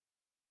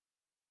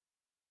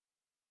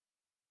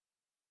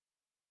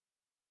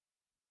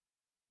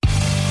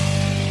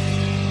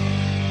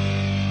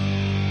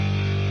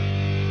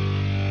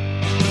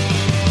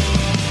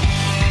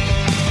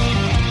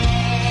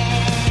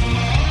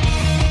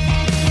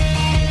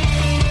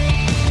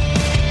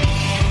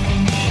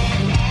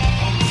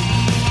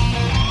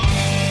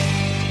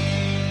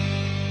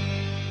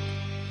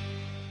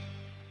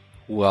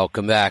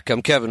 Welcome back.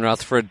 I'm Kevin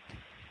Rutherford.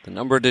 The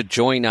number to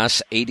join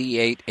us,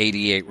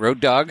 8888 Road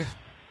Dog.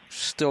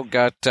 Still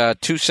got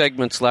 2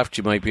 segments left.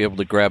 You might be able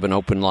to grab an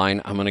open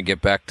line. I'm going to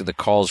get back to the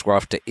calls. We're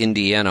off to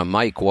Indiana.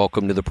 Mike,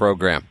 welcome to the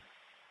program.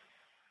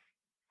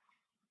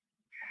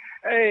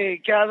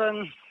 Hey,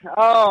 Kevin.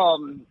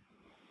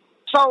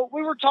 So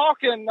we were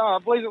talking, I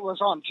believe it was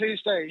on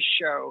Tuesday's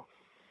show,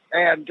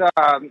 and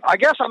I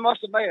guess I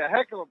must have made a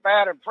heck of a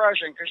bad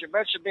impression because you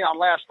mentioned me on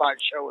last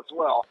night's show as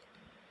well.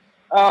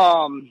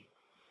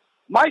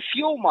 My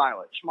fuel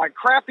mileage, my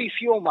crappy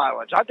fuel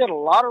mileage, I did a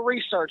lot of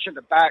research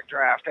into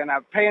Backdraft, and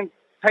I've paying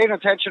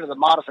attention to the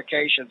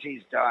modifications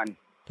he's done.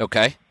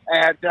 Okay.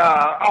 And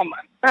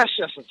that's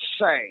just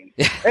insane.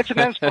 It's an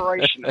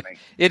inspiration to me.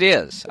 It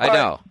is. I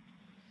know.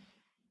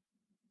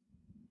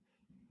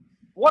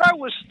 What I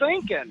was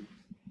thinking,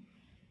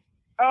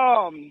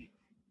 I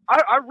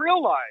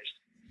realized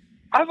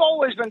I've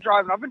always been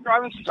driving. I've been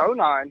driving since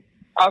 2009.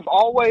 I've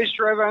always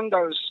driven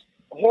those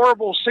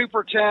horrible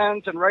Super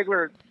 10s and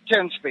regular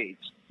 10 speeds.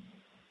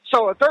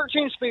 So a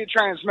 13-speed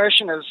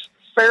transmission is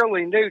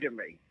fairly new to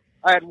me.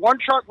 I had one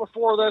truck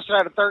before this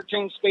that had a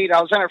 13-speed.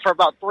 I was in it for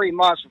about 3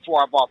 months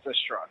before I bought this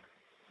truck.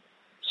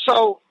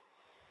 So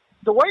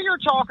the way you're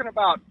talking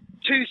about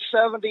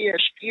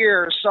 270-ish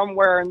gears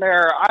somewhere in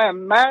there, I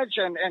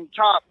imagine in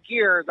top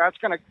gear that's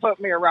going to put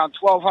me around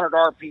 1,200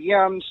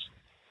 RPMs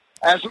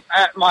as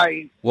at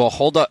my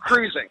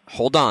cruising.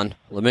 Hold on.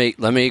 Let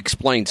me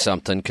explain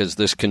something because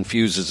this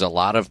confuses a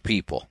lot of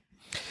people.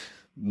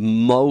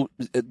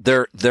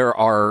 There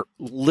are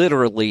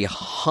literally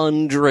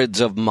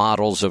hundreds of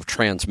models of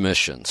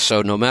transmissions.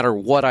 So no matter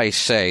what I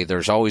say,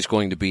 there's always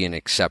going to be an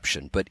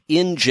exception. But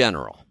in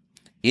general,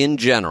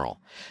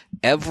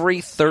 every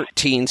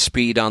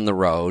 13-speed on the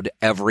road,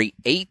 every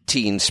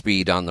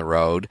 18-speed on the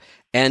road,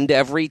 and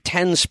every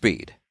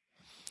 10-speed,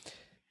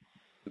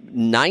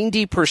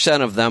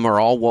 90% of them are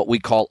all what we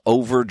call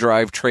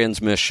overdrive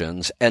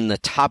transmissions, and the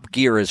top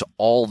gear is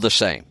all the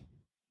same.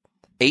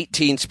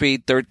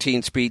 18-speed,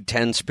 13-speed,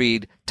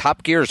 10-speed,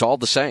 top gear is all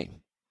the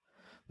same.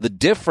 The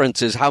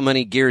difference is how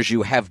many gears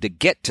you have to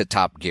get to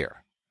top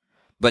gear.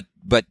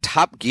 But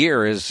top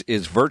gear is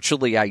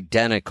virtually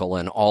identical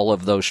in all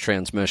of those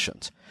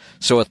transmissions.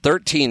 So a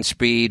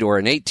 13-speed or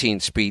an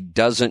 18-speed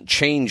doesn't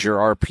change your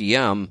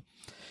RPM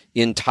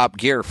in top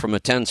gear from a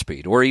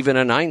 10-speed or even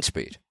a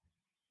 9-speed.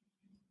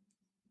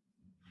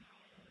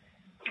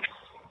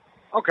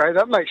 Okay,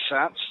 that makes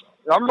sense.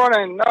 I'm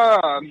running,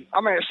 at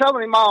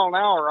 70 mile an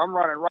hour, I'm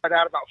running right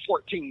at about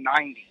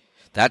 1490.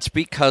 That's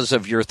because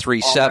of your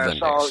 370s.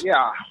 So,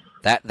 yeah.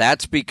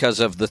 That's because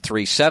of the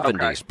 370s.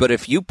 Okay. But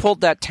if you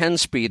pulled that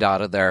 10-speed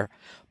out of there,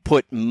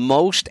 put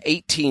most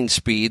 18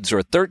 speeds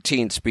or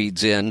 13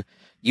 speeds in,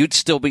 you'd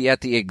still be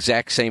at the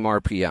exact same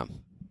RPM.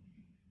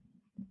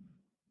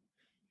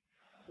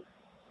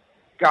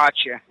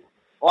 Gotcha.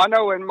 Well, I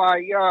know in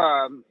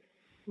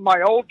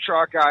my old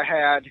truck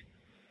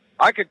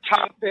I could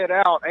top it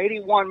out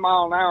 81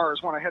 mile an hour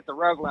is when I hit the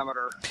rev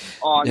limiter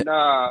on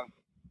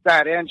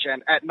that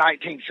engine at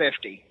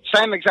 1950.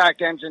 Same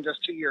exact engine,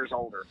 just 2 years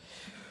older.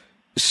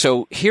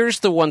 So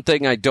here's the one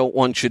thing I don't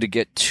want you to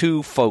get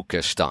too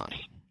focused on.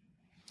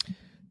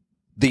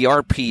 The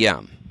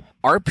RPM.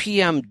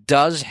 RPM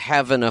does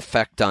have an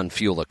effect on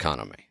fuel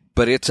economy,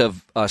 but it's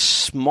a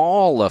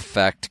small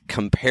effect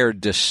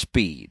compared to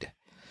speed.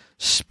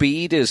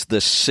 Speed is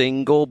the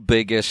single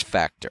biggest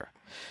factor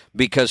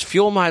because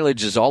fuel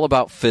mileage is all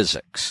about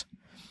physics.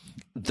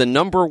 The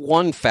number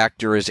one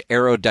factor is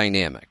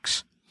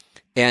aerodynamics.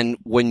 And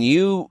when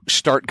you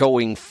start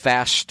going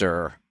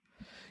faster,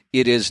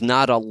 it is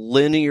not a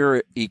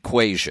linear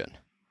equation.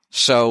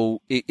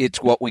 So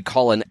it's what we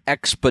call an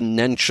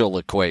exponential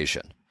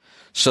equation.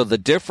 So the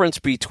difference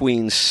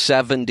between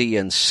 70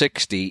 and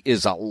 60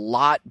 is a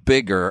lot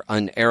bigger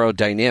on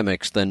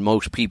aerodynamics than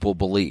most people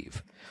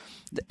believe.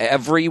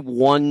 Every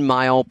 1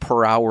 mile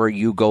per hour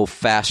you go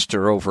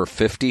faster over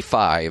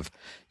 55,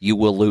 you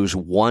will lose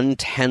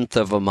 1/10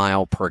 of a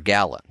mile per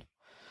gallon.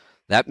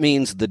 That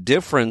means the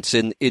difference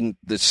in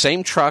the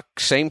same truck,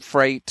 same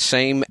freight,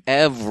 same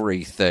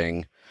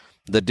everything,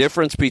 the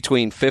difference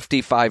between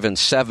 55 and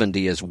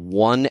 70 is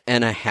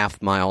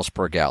 1.5 miles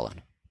per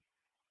gallon.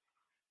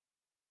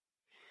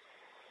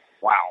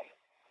 Wow.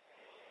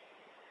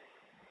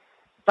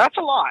 That's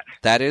a lot.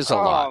 That is a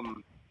lot.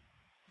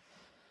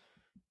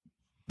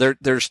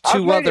 There's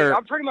two other.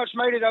 I've pretty much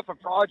made it up a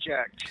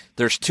project.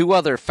 There's two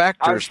other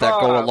factors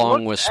that go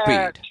along with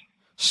speed.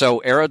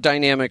 So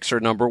aerodynamics are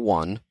number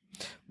one,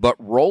 but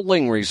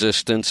rolling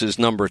resistance is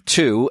number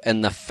two.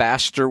 And the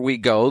faster we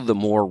go, the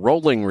more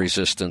rolling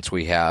resistance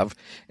we have.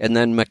 And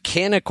then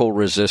mechanical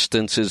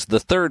resistance is the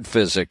third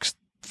physics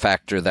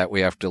factor that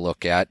we have to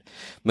look at.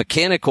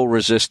 Mechanical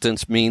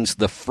resistance means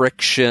the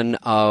friction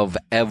of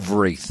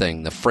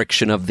everything, the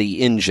friction of the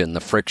engine, the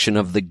friction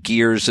of the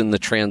gears in the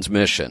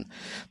transmission,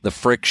 the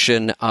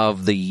friction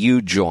of the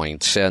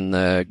U-joints and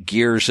the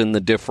gears in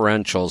the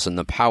differentials and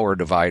the power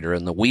divider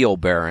and the wheel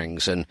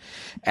bearings. And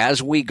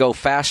as we go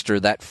faster,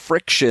 that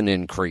friction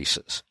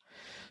increases.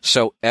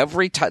 So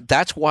every time,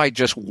 that's why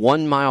just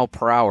 1 mile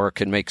per hour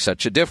can make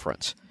such a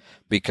difference,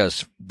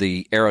 because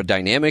the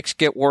aerodynamics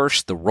get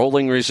worse, the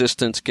rolling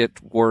resistance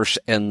gets worse,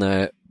 and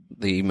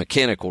the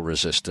mechanical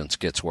resistance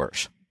gets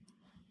worse.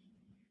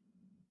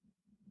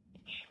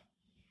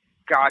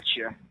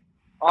 Gotcha.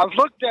 I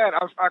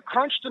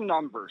crunched the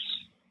numbers,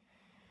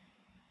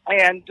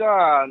 and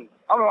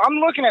I'm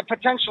looking at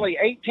potentially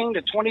 18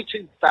 to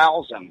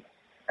 22,000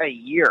 a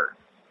year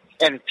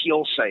in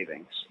fuel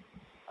savings.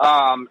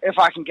 If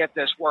I can get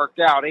this worked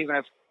out, even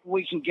if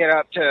we can get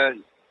up to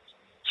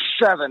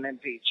 7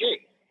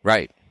 mpg.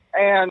 Right.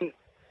 And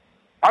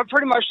I've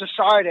pretty much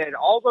decided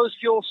all those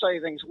fuel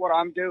savings, what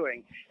I'm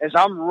doing is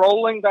I'm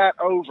rolling that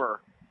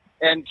over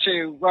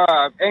into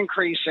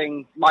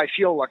increasing my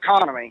fuel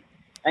economy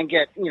and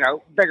get,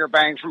 bigger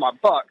bang for my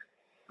buck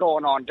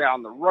going on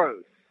down the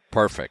road.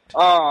 Perfect. So,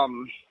 I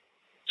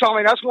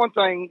mean, that's one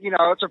thing,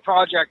 it's a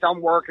project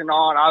I'm working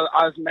on.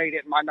 I've made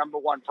it my number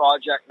one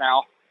project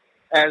now,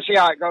 and see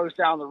how it goes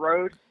down the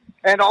road.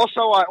 And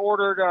also I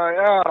ordered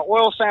an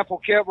oil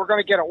sample kit. We're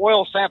going to get an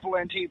oil sample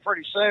into you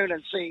pretty soon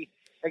and see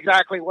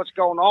exactly what's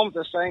going on with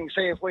this thing,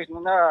 see if we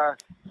can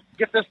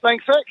get this thing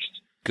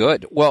fixed.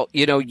 Good. Well,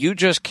 you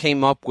just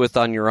came up with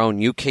on your own,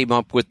 you came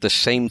up with the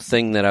same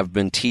thing that I've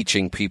been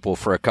teaching people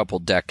for a couple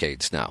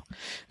decades now.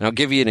 And I'll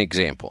give you an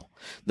example.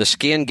 The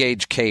Scan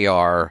Gauge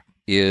KR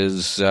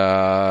is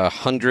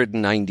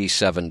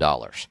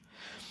 $197.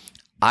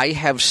 I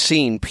have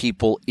seen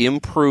people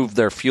improve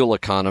their fuel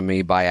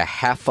economy by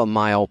 0.5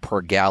 mile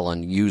per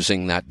gallon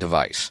using that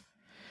device.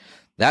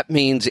 That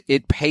means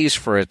it pays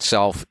for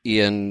itself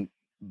in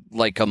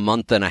like a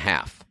month and a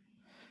half,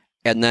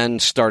 and then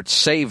starts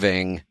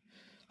saving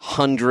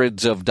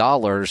hundreds of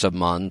dollars a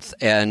month.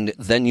 And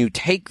then you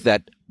take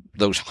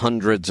those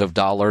hundreds of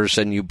dollars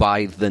and you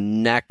buy the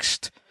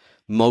next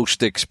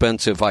most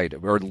expensive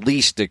item or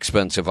least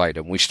expensive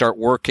item. We start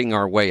working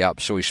our way up.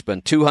 So we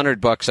spend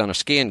 $200 on a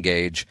scan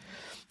gauge.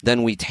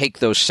 Then we take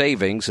those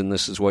savings, and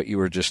this is what you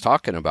were just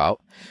talking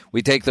about.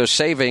 We take those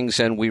savings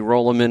and we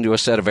roll them into a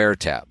set of air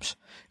tabs.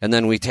 And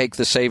then we take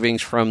the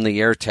savings from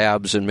the air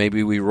tabs and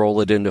maybe we roll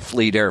it into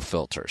fleet air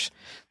filters.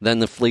 Then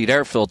the fleet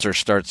air filters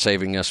start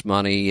saving us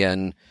money,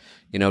 and,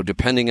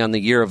 depending on the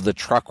year of the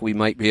truck, we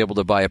might be able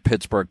to buy a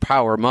Pittsburgh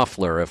Power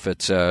muffler if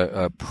it's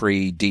a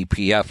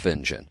pre-DPF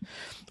engine.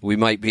 We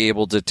might be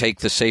able to take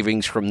the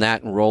savings from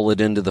that and roll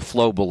it into the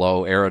flow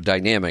below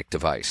aerodynamic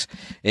device.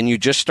 And you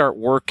just start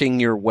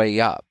working your way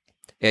up.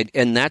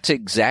 And that's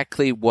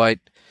exactly what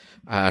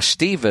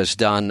Steve has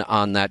done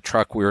on that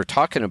truck we were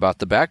talking about,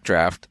 the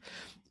Backdraft,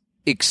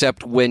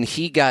 except when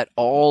he got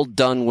all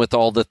done with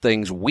all the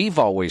things we've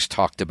always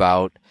talked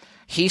about,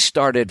 he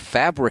started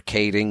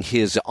fabricating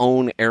his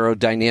own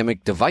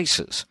aerodynamic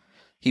devices.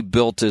 He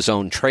built his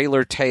own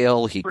trailer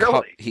tail. He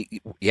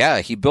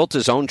built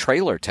his own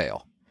trailer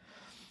tail.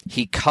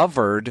 He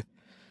covered,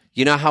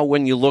 how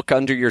when you look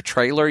under your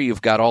trailer,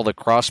 you've got all the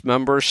cross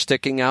members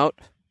sticking out?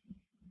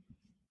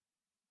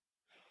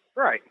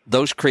 Right.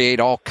 Those create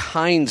all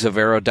kinds of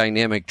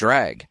aerodynamic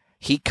drag.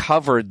 He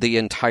covered the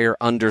entire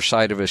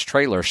underside of his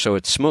trailer so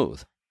it's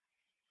smooth.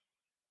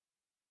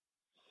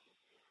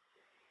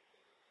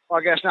 Well,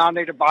 I guess now I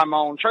need to buy my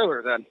own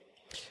trailer then.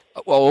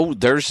 Well,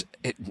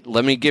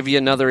 let me give you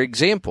another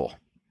example.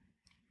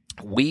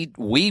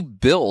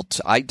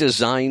 I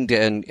designed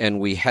and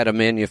we had a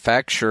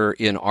manufacturer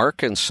in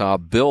Arkansas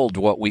build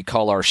what we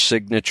call our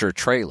signature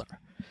trailer.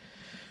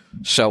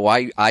 So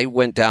I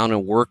went down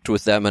and worked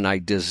with them, and I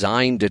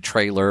designed a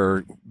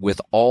trailer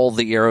with all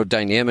the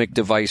aerodynamic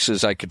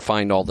devices. I could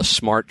find all the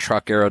smart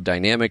truck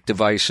aerodynamic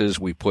devices.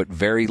 We put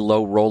very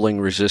low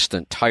rolling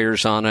resistant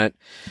tires on it.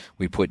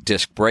 We put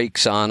disc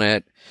brakes on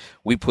it.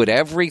 We put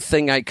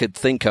everything I could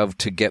think of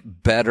to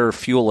get better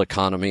fuel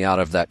economy out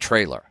of that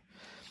trailer.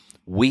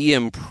 We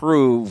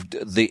improved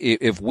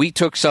if we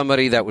took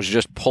somebody that was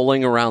just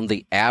pulling around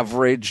the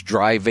average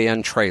dry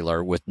van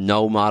trailer with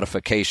no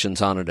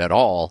modifications on it at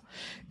all,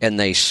 and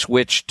they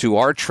switched to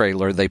our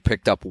trailer, they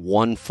picked up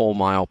 1 full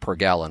mile per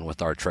gallon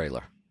with our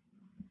trailer.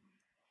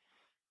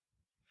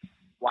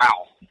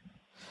 Wow.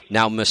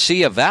 Now,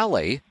 Mesilla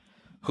Valley,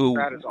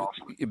 that is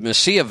awesome.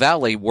 Mesilla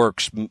Valley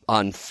works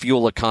on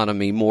fuel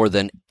economy more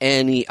than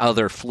any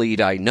other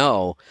fleet I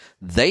know.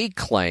 They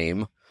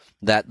claim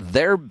that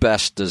their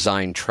best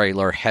designed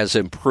trailer has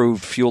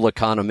improved fuel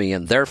economy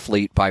in their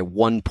fleet by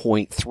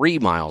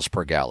 1.3 miles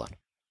per gallon.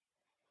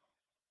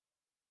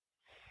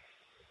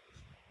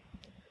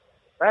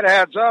 That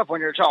adds up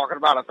when you're talking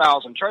about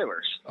 1,000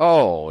 trailers.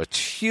 Oh, it's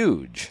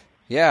huge.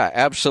 Yeah,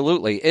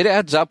 absolutely. It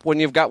adds up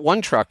when you've got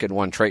one truck and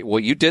one trailer. Well,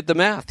 you did the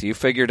math. You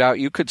figured out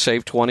you could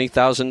save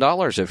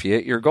 $20,000 if you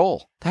hit your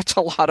goal. That's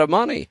a lot of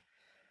money.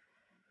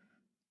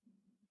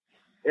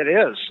 It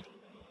is.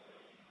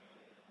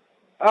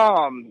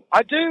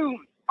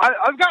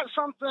 I've got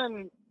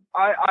something.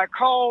 I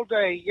called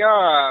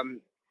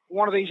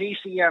one of these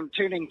ECM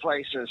tuning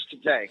places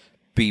today.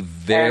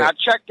 And I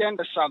checked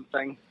into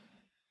something.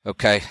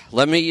 Okay,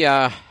 let me.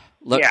 I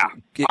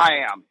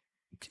am.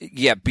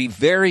 Yeah, be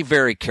very,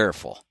 very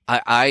careful.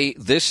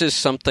 This is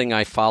something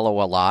I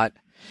follow a lot,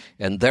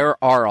 And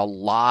there are a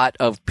lot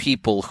of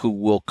people who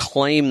will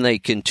claim they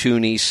can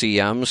tune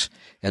ECMs,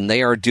 and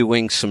they are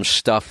doing some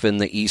stuff in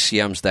the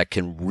ECMs that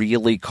can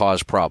really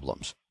cause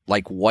problems,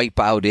 like wipe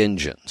out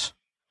engines.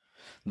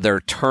 They're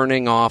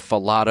turning off a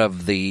lot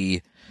of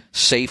the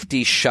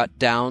safety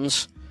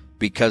shutdowns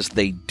because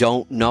they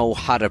don't know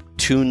how to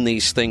tune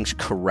these things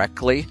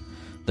correctly.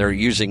 They're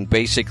using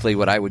basically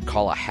what I would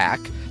call a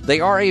hack. They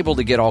are able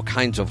to get all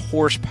kinds of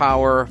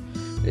horsepower,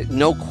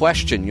 no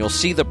question. You'll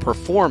see the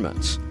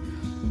performance,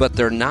 but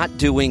they're not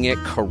doing it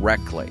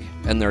correctly.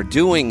 And they're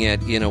doing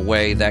it in a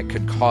way that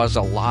could cause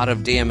a lot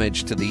of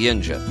damage to the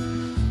engine.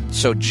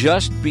 So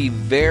just be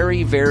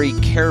very, very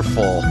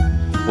careful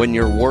when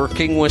you're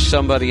working with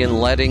somebody and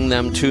letting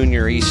them tune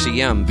your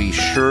ECM. Be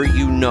sure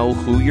you know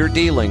who you're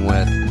dealing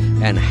with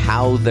and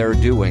how they're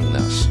doing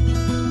this.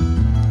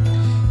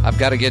 I've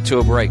got to get to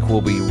a break.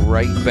 We'll be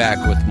right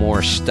back with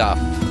more stuff.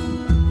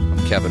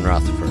 I'm Kevin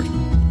Rutherford.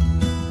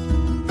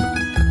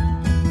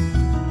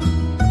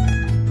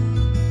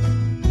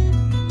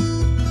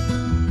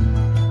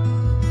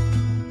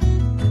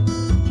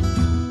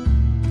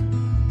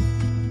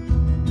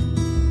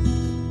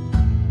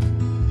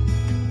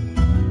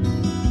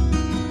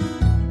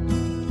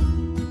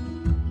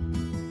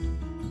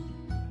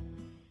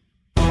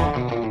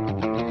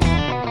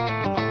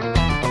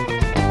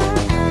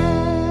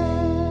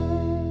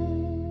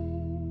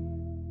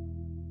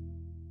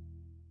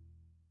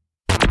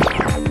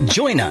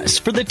 Join us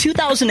for the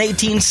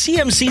 2018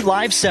 CMC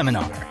Live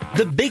Seminar,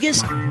 the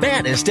biggest,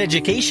 baddest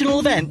educational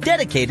event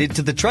dedicated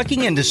to the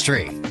trucking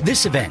industry.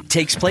 This event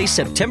takes place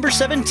September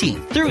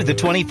 17th through the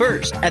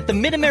 21st at the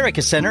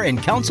Mid-America Center in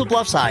Council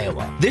Bluffs,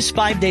 Iowa. This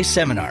 5-day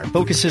seminar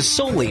focuses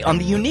solely on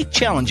the unique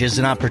challenges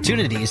and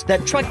opportunities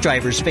that truck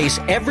drivers face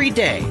every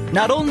day,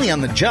 not only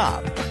on the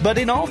job, but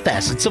in all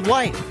facets of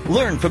life.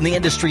 Learn from the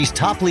industry's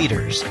top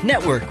leaders,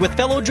 network with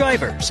fellow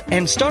drivers,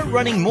 and start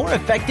running more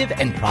effective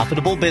and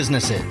profitable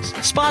businesses.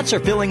 Spots are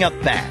filling up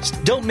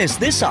fast. Don't miss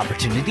this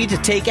opportunity to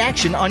take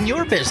action on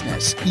your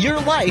business,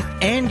 your life,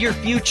 and your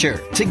future.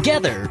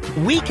 Together,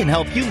 we can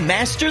help you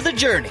master the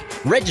journey.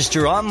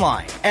 Register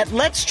online at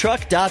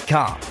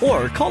Letstruck.com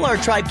or call our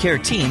Tribe Care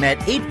team at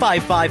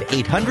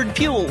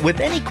 855-800-FUEL with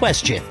any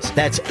questions.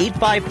 That's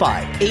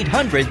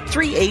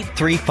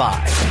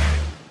 855-800-3835.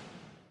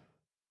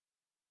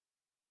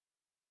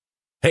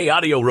 Hey,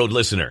 AudioRoad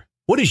listener,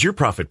 what is your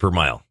profit per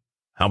mile?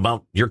 How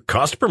about your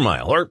cost per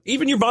mile or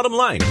even your bottom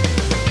line?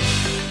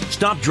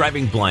 Stop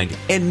driving blind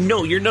and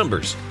know your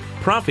numbers.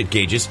 Profit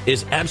Gauges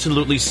is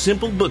absolutely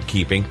simple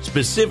bookkeeping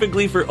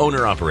specifically for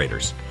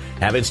owner-operators.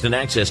 Have instant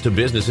access to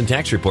business and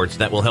tax reports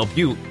that will help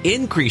you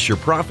increase your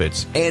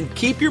profits and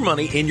keep your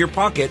money in your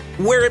pocket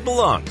where it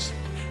belongs.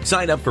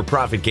 Sign up for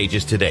Profit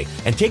Gauges today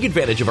and take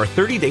advantage of our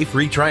 30-day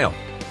free trial.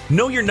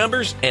 Know your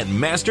numbers and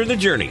master the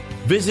journey.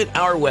 Visit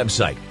our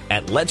website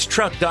at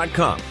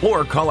Letstruck.com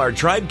or call our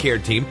Tribe Care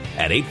team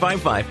at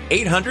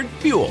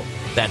 855-800-FUEL.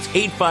 That's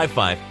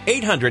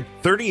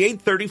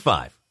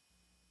 855-800-3835.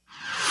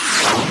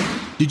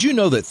 Did you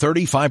know that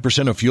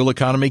 35% of fuel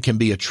economy can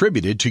be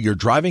attributed to your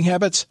driving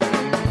habits?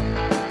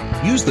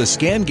 Use the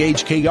Scan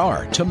Gauge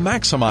KR to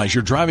maximize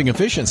your driving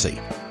efficiency.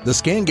 The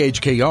Scan Gauge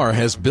KR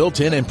has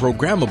built-in and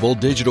programmable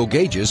digital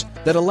gauges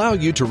that allow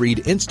you to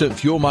read instant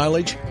fuel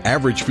mileage,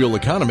 average fuel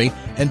economy,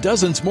 and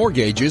dozens more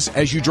gauges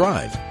as you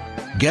drive.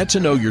 Get to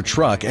know your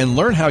truck and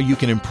learn how you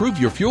can improve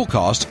your fuel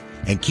cost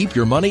and keep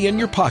your money in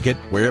your pocket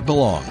where it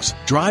belongs.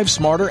 Drive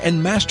smarter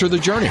and master the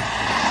journey.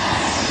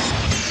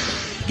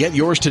 Get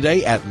yours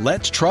today at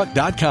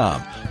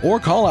Letstruck.com or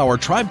call our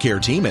Tribe Care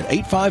team at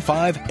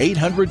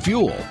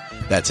 855-800-FUEL.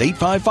 That's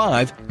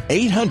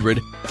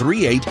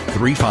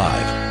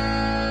 855-800-3835.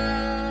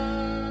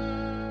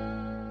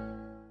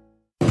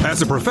 As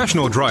a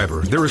professional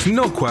driver, there is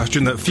no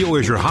question that fuel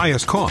is your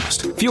highest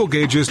cost. Fuel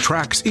Gauges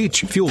tracks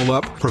each fuel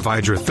up,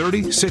 provides your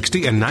 30,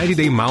 60, and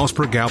 90-day miles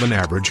per gallon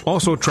average,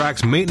 also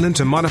tracks maintenance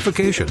and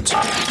modifications.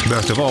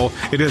 Best of all,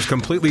 it is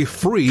completely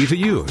free to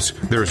use.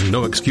 There is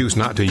no excuse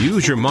not to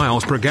use your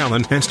miles per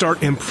gallon and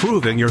start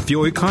improving your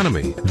fuel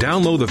economy.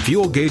 Download the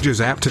Fuel Gauges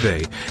app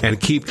today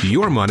and keep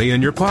your money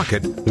in your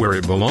pocket where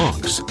it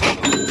belongs.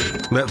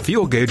 Let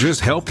Fuel Gauges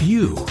help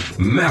you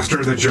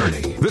master the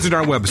journey. Visit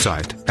our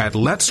website at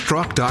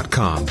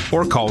Letstruck.com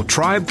or call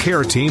Tribe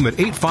Care Team at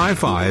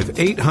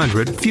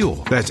 855-800-FUEL.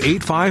 That's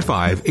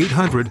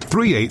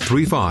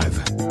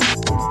 855-800-3835.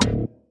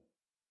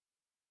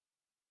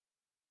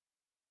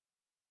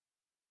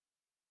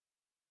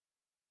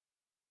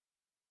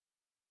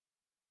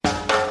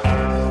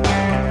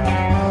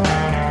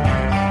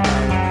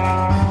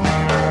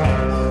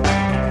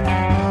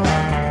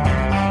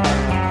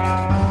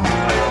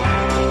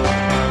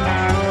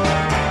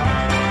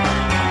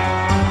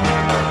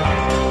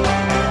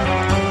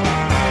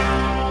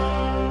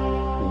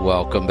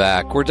 Welcome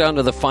back. We're down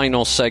to the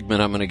final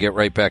segment. I'm going to get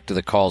right back to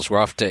the calls. We're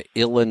off to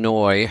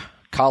Illinois.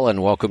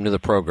 Colin, welcome to the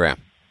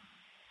program.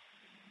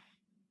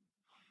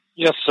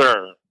 Yes,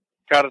 sir.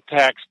 Got a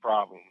tax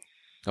problem.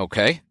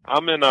 Okay.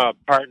 I'm in a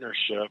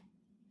partnership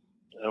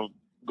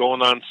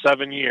going on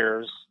 7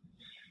 years,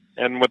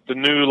 And with the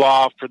new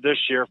law for this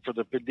year for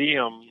the per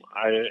diem,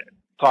 I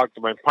talked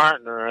to my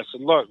partner. I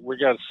said, look, we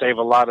got to save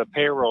a lot of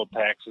payroll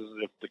taxes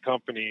if the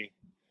company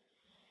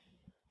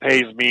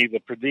pays me the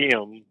per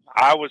diem.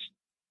 I was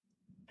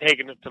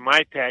taking it to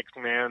my tax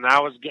man, and I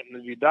was getting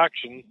the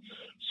deduction.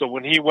 So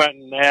when he went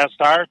and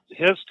asked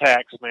his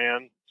tax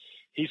man,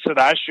 he said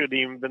I should have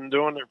even been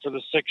doing it for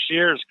the 6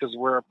 years because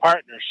we're a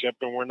partnership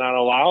and we're not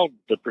allowed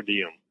the per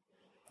diem.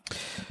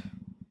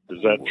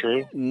 Is that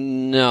true?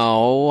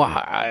 No.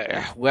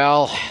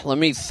 Well, let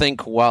me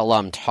think while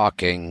I'm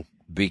talking,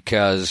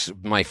 because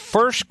my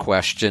first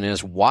question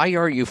is, why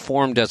are you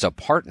formed as a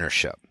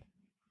partnership?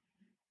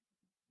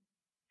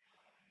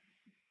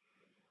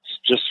 It's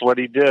just what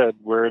he did.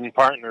 We're in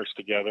partners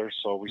together,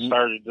 so we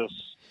started this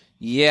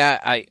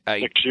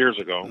 6 years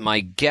ago. My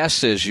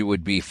guess is you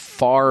would be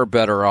far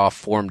better off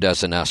formed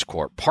as an S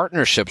Corp.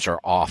 Partnerships are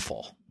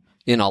awful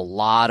in a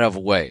lot of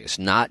ways,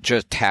 not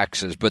just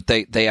taxes, but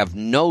they have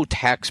no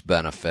tax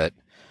benefit,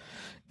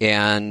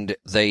 and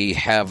they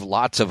have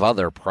lots of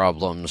other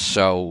problems.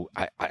 So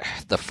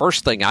the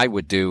first thing I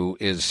would do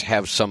is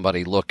have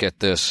somebody look at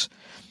this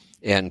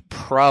and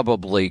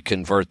probably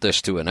convert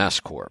this to an S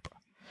Corp.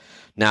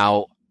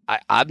 Now,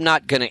 I'm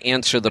not going to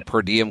answer the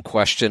per diem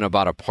question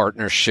about a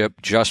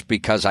partnership just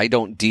because I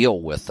don't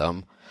deal with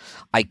them.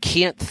 I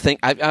can't think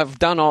 – I've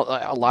done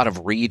a lot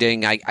of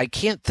reading. I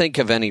can't think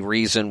of any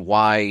reason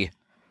why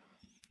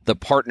the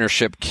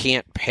partnership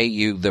can't pay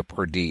you the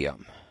per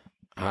diem.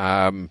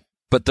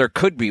 But there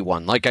could be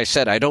one. Like I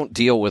said, I don't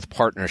deal with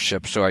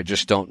partnerships, so I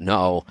just don't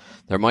know.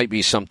 There might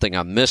be something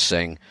I'm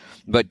missing.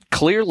 But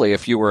clearly,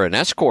 if you were an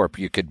S Corp,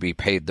 you could be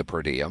paid the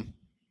per diem.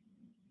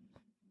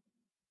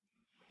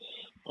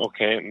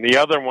 Okay, and the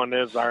other one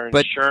is our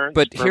insurance.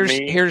 But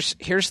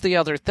here's the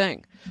other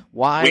thing.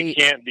 Why we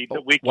can't? They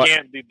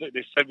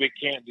said we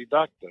can't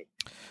deduct it.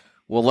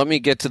 Well, let me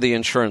get to the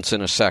insurance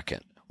in a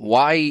second.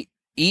 Why,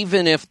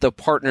 even if the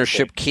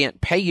partnership can't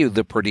pay you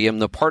the per diem,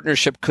 the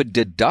partnership could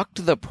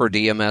deduct the per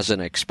diem as an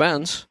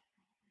expense.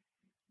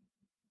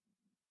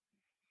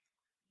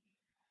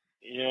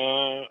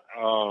 Yeah,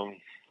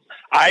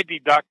 I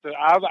deducted.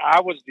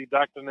 I was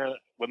deducting it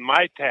with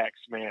my tax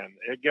man.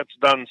 It gets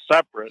done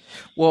separate.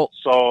 Well,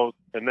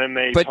 and then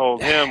they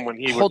told him when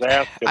he was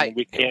asking,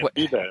 we can't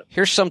do that.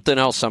 Here's something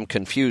else I'm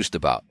confused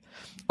about.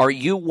 Are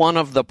you one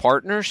of the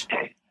partners?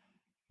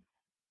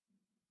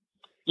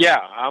 Yeah,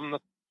 I'm a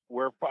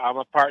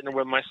partner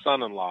with my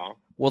son-in-law.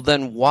 Well,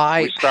 then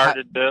why? We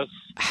started this.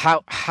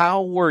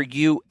 How were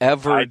you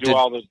ever? I do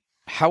all this.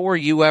 How were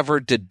you ever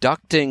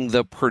deducting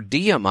the per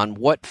diem? On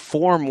what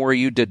form were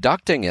you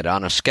deducting it?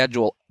 On a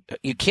Schedule?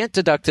 You can't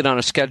deduct it on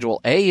a Schedule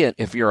A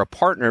if you're a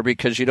partner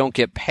because you don't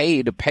get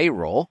paid a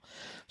payroll.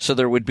 So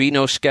there would be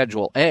no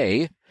Schedule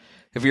A.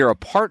 If you're a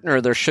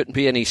partner, there shouldn't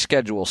be any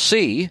Schedule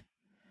C.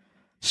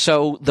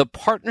 So the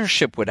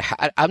partnership would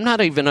I'm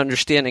not even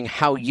understanding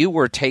how you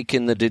were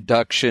taking the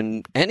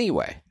deduction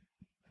anyway.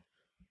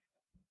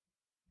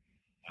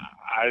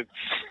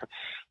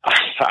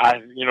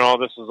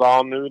 This is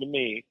all new to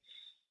me.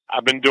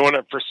 I've been doing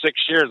it for 6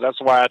 years.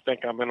 That's why I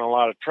think I'm in a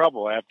lot of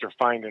trouble after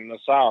finding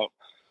this out.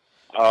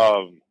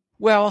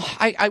 Well,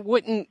 I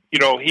wouldn't. He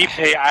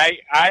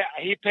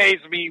pays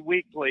me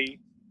weekly.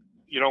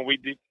 We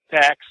do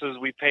taxes.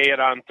 We pay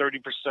it on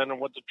 30% of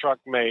what the truck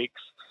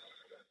makes,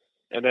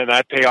 and then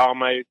I pay all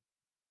my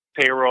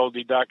payroll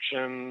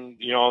deduction.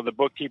 The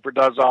bookkeeper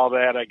does all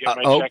that. I get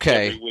my check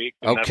every week.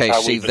 And okay. That's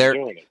how See, we've been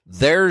doing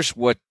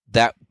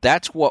it.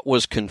 That's what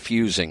was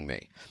confusing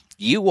me.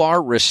 You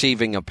are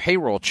receiving a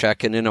payroll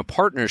check, and in a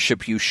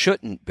partnership, you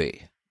shouldn't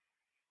be.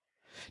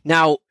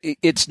 Now,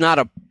 it's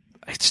not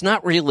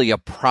really a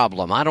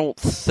problem. I don't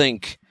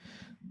think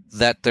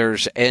that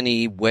there's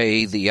any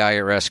way the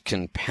IRS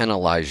can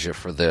penalize you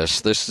for this.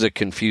 This is a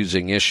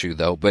confusing issue,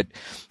 though. But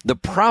the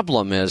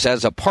problem is,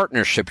 as a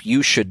partnership,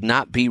 you should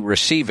not be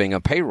receiving a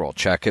payroll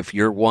check if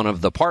you're one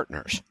of the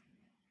partners.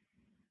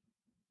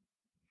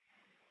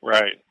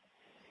 Right.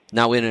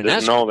 Now,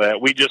 didn't know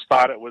that. We just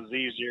thought it was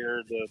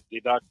easier to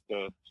deduct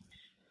the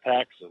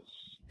taxes.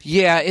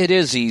 Yeah, it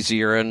is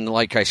easier, and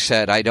like I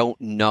said, I don't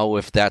know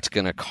if that's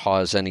going to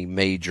cause any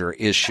major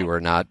issue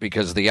or not,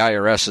 because the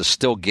IRS is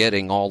still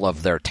getting all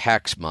of their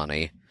tax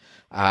money.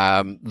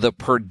 The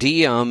per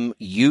diem,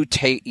 you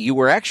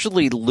were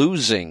actually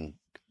losing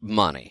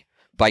money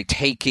by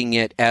taking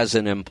it as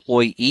an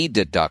employee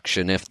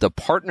deduction. If the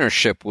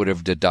partnership would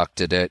have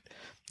deducted it,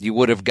 you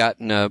would have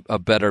gotten a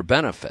better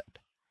benefit.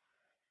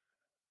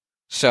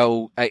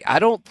 So I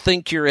don't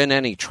think you're in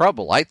any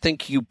trouble. I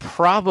think you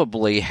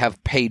probably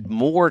have paid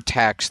more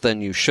tax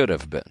than you should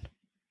have been.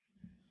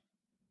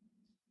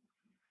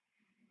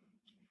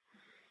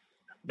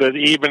 But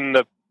even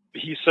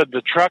he said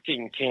the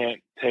trucking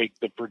can't take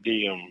the per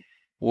diem.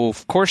 Well,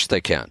 of course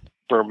they can.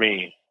 For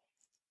me.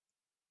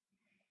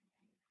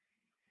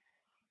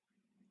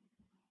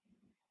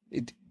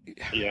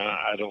 Yeah,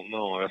 I don't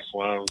know. That's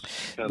why I was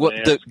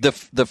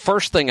the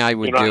first thing I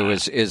would do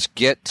is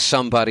get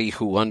somebody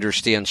who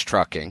understands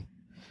trucking,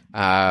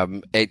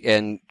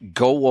 and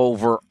go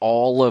over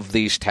all of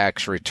these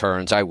tax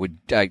returns. I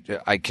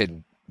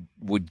could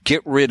would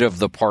get rid of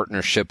the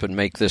partnership and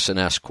make this an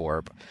S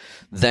corp,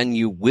 then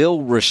you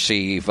will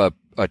receive a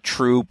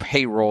true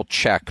payroll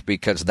check,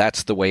 because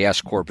that's the way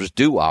S corps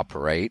do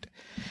operate.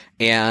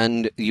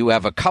 And you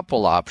have a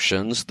couple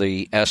options.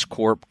 The S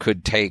corp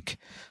could take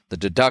the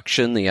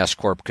deduction. The S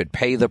corp could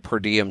pay the per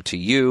diem to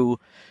you,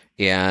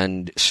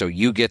 and so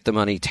you get the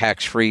money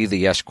tax-free.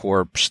 The S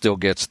corp still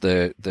gets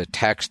the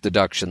tax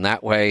deduction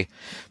that way.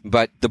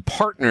 But the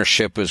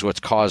partnership is what's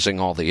causing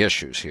all the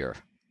issues here.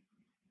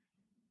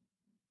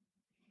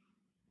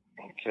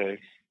 Okay.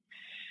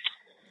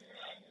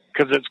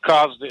 Because it's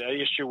caused the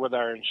issue with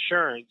our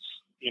insurance.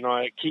 You know,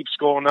 it keeps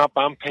going up.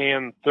 I'm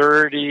paying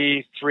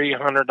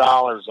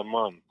 $3,300 a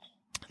month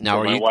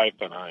now, for my wife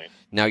and I.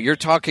 Now, you're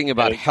talking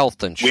about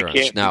health insurance.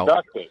 We can't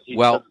deduct it.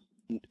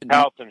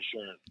 Health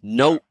insurance.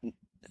 No,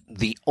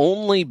 the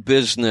only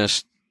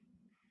business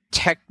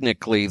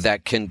technically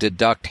that can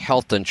deduct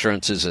health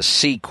insurance is a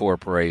C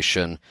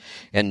corporation,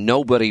 and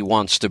nobody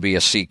wants to be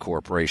a C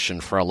corporation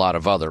for a lot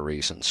of other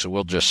reasons, so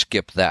we'll just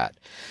skip that.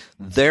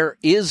 There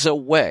is a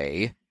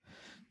way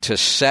to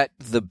set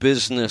the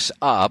business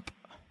up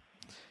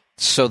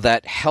so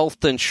that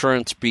health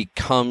insurance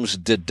becomes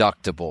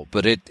deductible,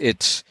 but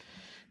it's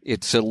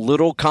a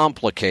little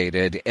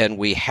complicated, and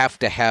we have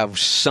to have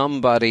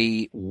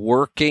somebody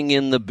working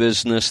in the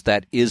business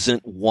that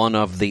isn't one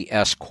of the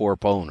S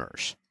corp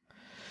owners.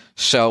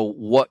 So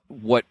what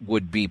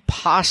would be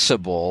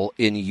possible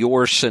in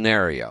your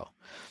scenario?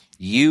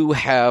 You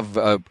have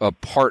a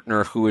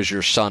partner who is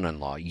your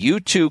son-in-law. You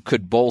two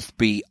could both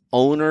be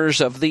owners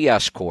of the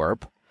S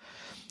corp.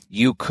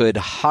 You could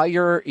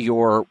hire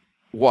your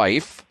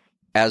wife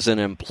as an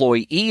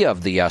employee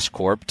of the S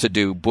corp to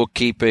do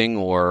bookkeeping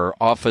or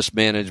office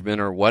management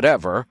or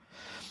whatever.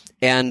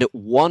 And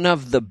one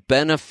of the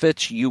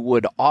benefits you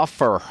would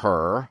offer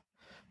her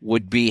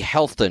would be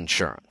health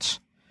insurance.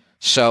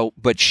 So,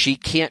 but she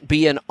can't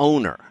be an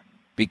owner,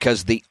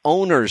 because the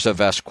owners of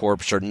S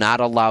corps are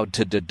not allowed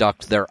to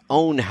deduct their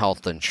own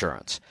health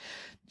insurance.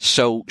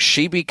 So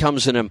she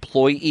becomes an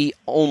employee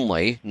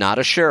only, not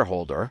a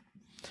shareholder.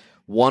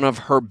 One of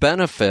her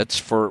benefits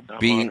for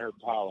being on her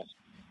policy.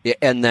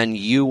 And then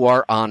you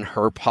are on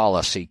her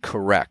policy,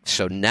 correct.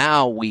 So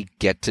now we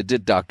get to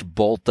deduct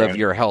both of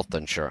your health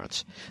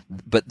insurance.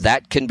 But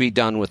that can be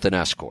done with an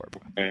S corp.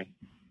 Okay.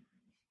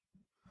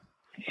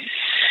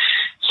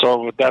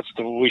 So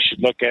we should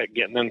look at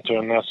getting into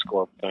an S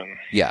corp then.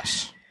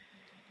 Yes.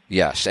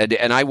 Yes.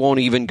 And I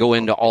won't even go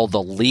into all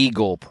the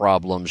legal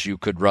problems you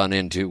could run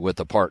into with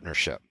a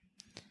partnership.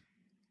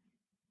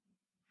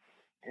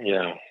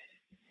 Yeah.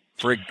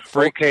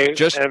 Okay.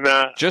 Just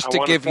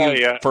to give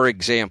you, for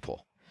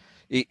example,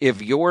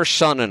 if your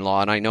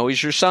son-in-law, and I know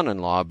he's your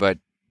son-in-law, but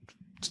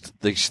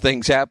these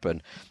things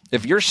happen.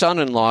 If your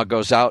son-in-law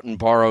goes out and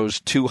borrows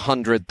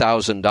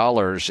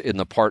 $200,000 in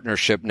the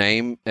partnership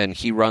name and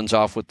he runs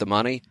off with the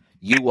money,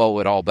 you owe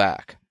it all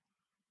back.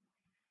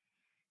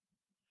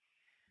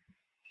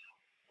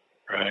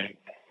 Right.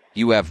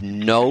 You have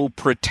no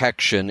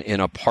protection in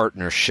a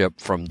partnership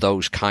from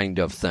those kind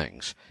of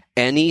things.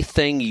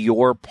 Anything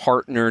your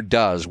partner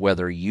does,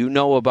 whether you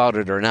know about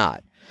it or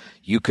not,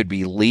 you could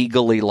be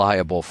legally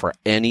liable for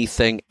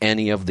anything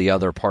any of the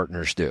other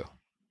partners do.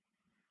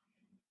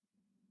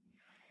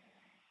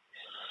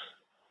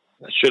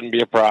 That shouldn't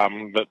be a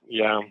problem, but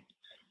yeah.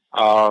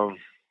 I'll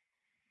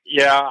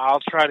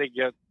try to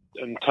get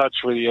in touch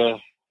with you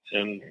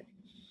and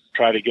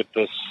try to get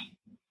this.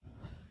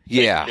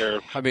 Yeah.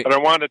 But I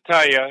want to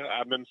tell you,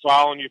 I've been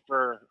following you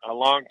for a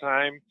long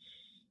time,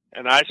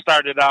 and I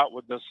started out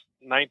with this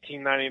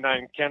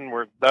 1999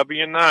 Kenworth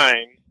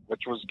W9,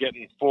 which was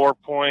getting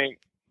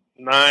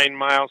 4.9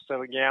 miles to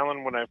the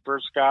gallon when I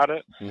first got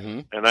it. Mm-hmm.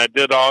 And I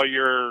did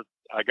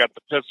I got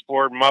the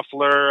Pittsburgh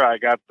muffler, I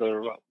got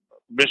the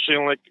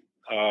Michelin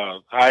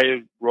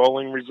high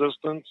rolling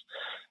resistance,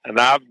 and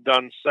I've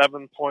done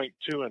 7.2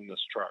 in this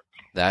truck.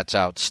 That's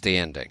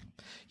outstanding.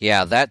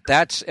 Yeah,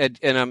 that's and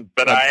I'm.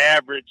 But I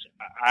average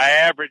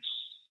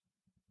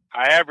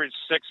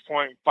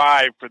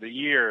 6.5 for the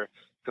year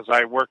because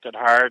I work it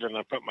hard and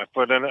I put my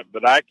foot in it.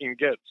 But I can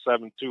get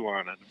 7.2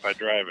 on it if I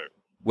drive it.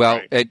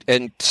 Well, right.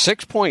 And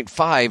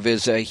 6.5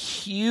 is a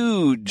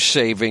huge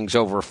savings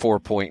over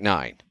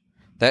 4.9.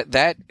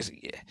 That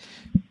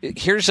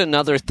here's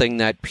another thing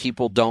that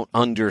people don't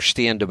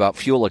understand about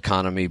fuel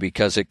economy,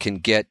 because it can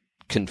get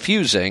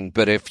confusing.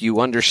 But if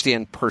you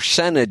understand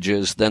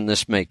percentages, then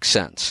this makes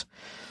sense.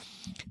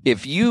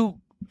 If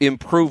you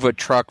improve a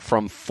truck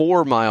from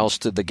 4 miles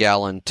to the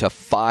gallon to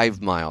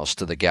 5 miles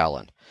to the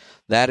gallon,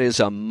 that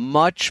is a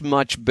much,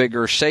 much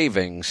bigger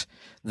savings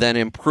than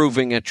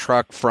improving a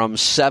truck from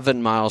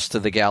 7 miles to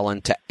the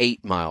gallon to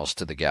 8 miles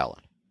to the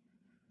gallon.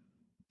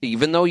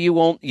 Even though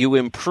you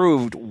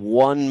improved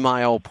 1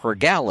 mile per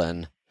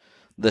gallon,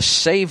 the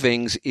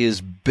savings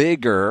is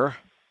bigger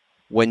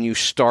when you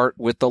start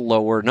with the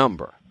lower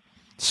number.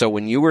 So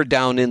when you were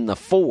down in the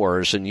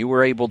 4s and you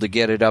were able to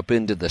get it up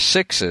into the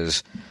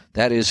 6s,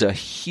 that is a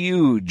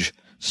huge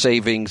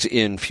savings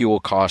in fuel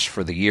costs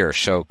for the year.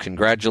 So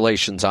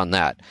congratulations on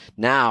that.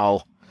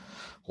 Now,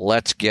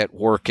 let's get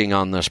working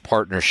on this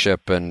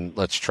partnership and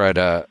let's try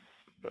to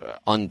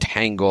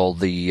untangle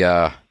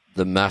the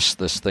mess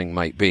this thing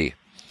might be.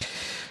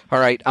 All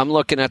right, I'm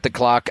looking at the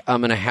clock.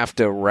 I'm going to have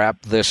to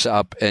wrap this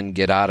up and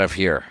get out of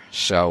here.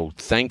 So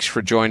thanks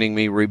for joining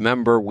me.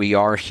 Remember, we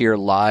are here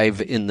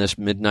live in this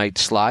midnight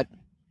slot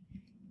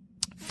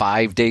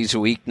 5 days a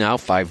week now,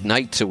 5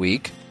 nights a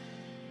week.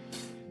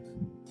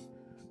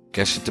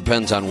 Guess it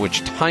depends on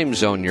which time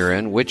zone you're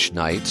in, which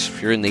nights.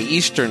 If you're in the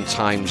Eastern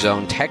time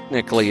zone,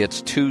 technically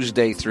it's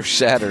Tuesday through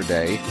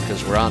Saturday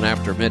because we're on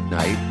after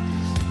midnight.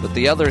 But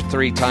the other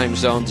 3 time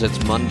zones,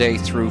 it's Monday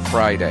through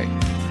Friday.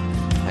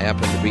 I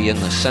happen to be in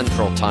the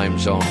Central time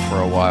zone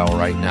for a while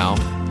right now.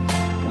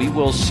 We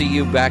will see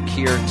you back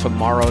here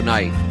tomorrow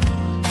night.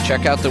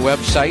 Check out the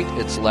website.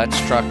 It's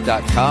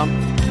letstruck.com.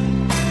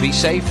 Be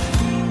safe.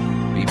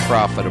 Be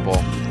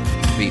profitable.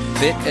 Be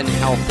fit and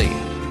healthy.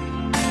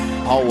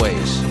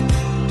 Always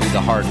do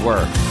the hard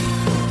work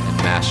and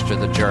master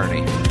the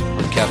journey.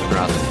 I'm Kevin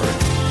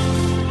Rutherford.